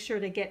kind of make sure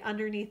to get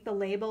underneath the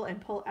label and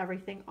pull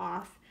everything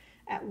off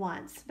at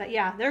once. But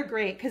yeah, they're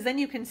great, because then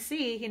you can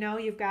see, you know,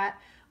 you've got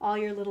all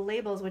your little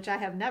labels, which I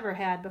have never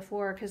had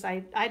before, because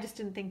I just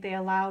didn't think they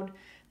allowed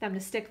them to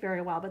stick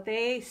very well, but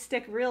they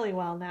stick really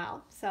well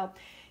now. So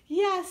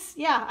yes,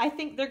 yeah, I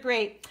think they're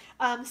great.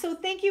 So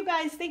thank you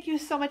guys. Thank you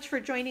so much for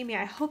joining me.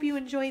 I hope you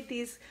enjoyed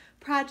these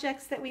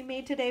projects that we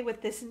made today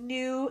with this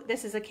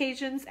is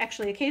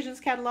Occasions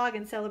catalog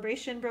and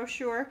Celebration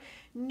brochure,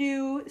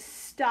 new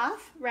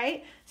stuff,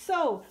 right?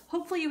 So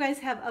hopefully you guys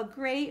have a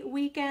great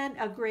weekend,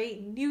 a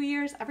great New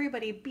Year's.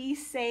 Everybody be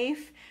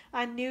safe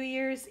on New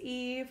Year's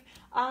Eve.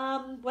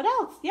 What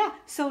else? Yeah,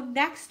 so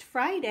next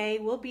Friday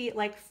will be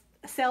like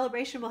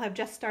Celebration will have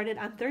just started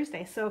on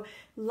Thursday. So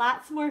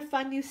lots more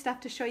fun new stuff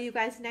to show you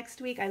guys next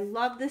week. I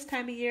love this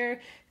time of year,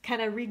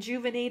 kind of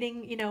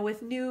rejuvenating, you know,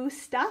 with new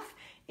stuff.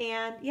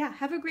 And yeah,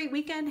 have a great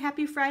weekend.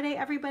 Happy Friday,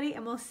 everybody.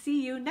 And we'll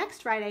see you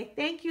next Friday.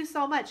 Thank you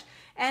so much.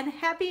 And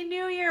Happy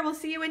New Year. We'll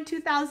see you in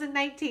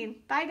 2019.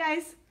 Bye,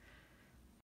 guys.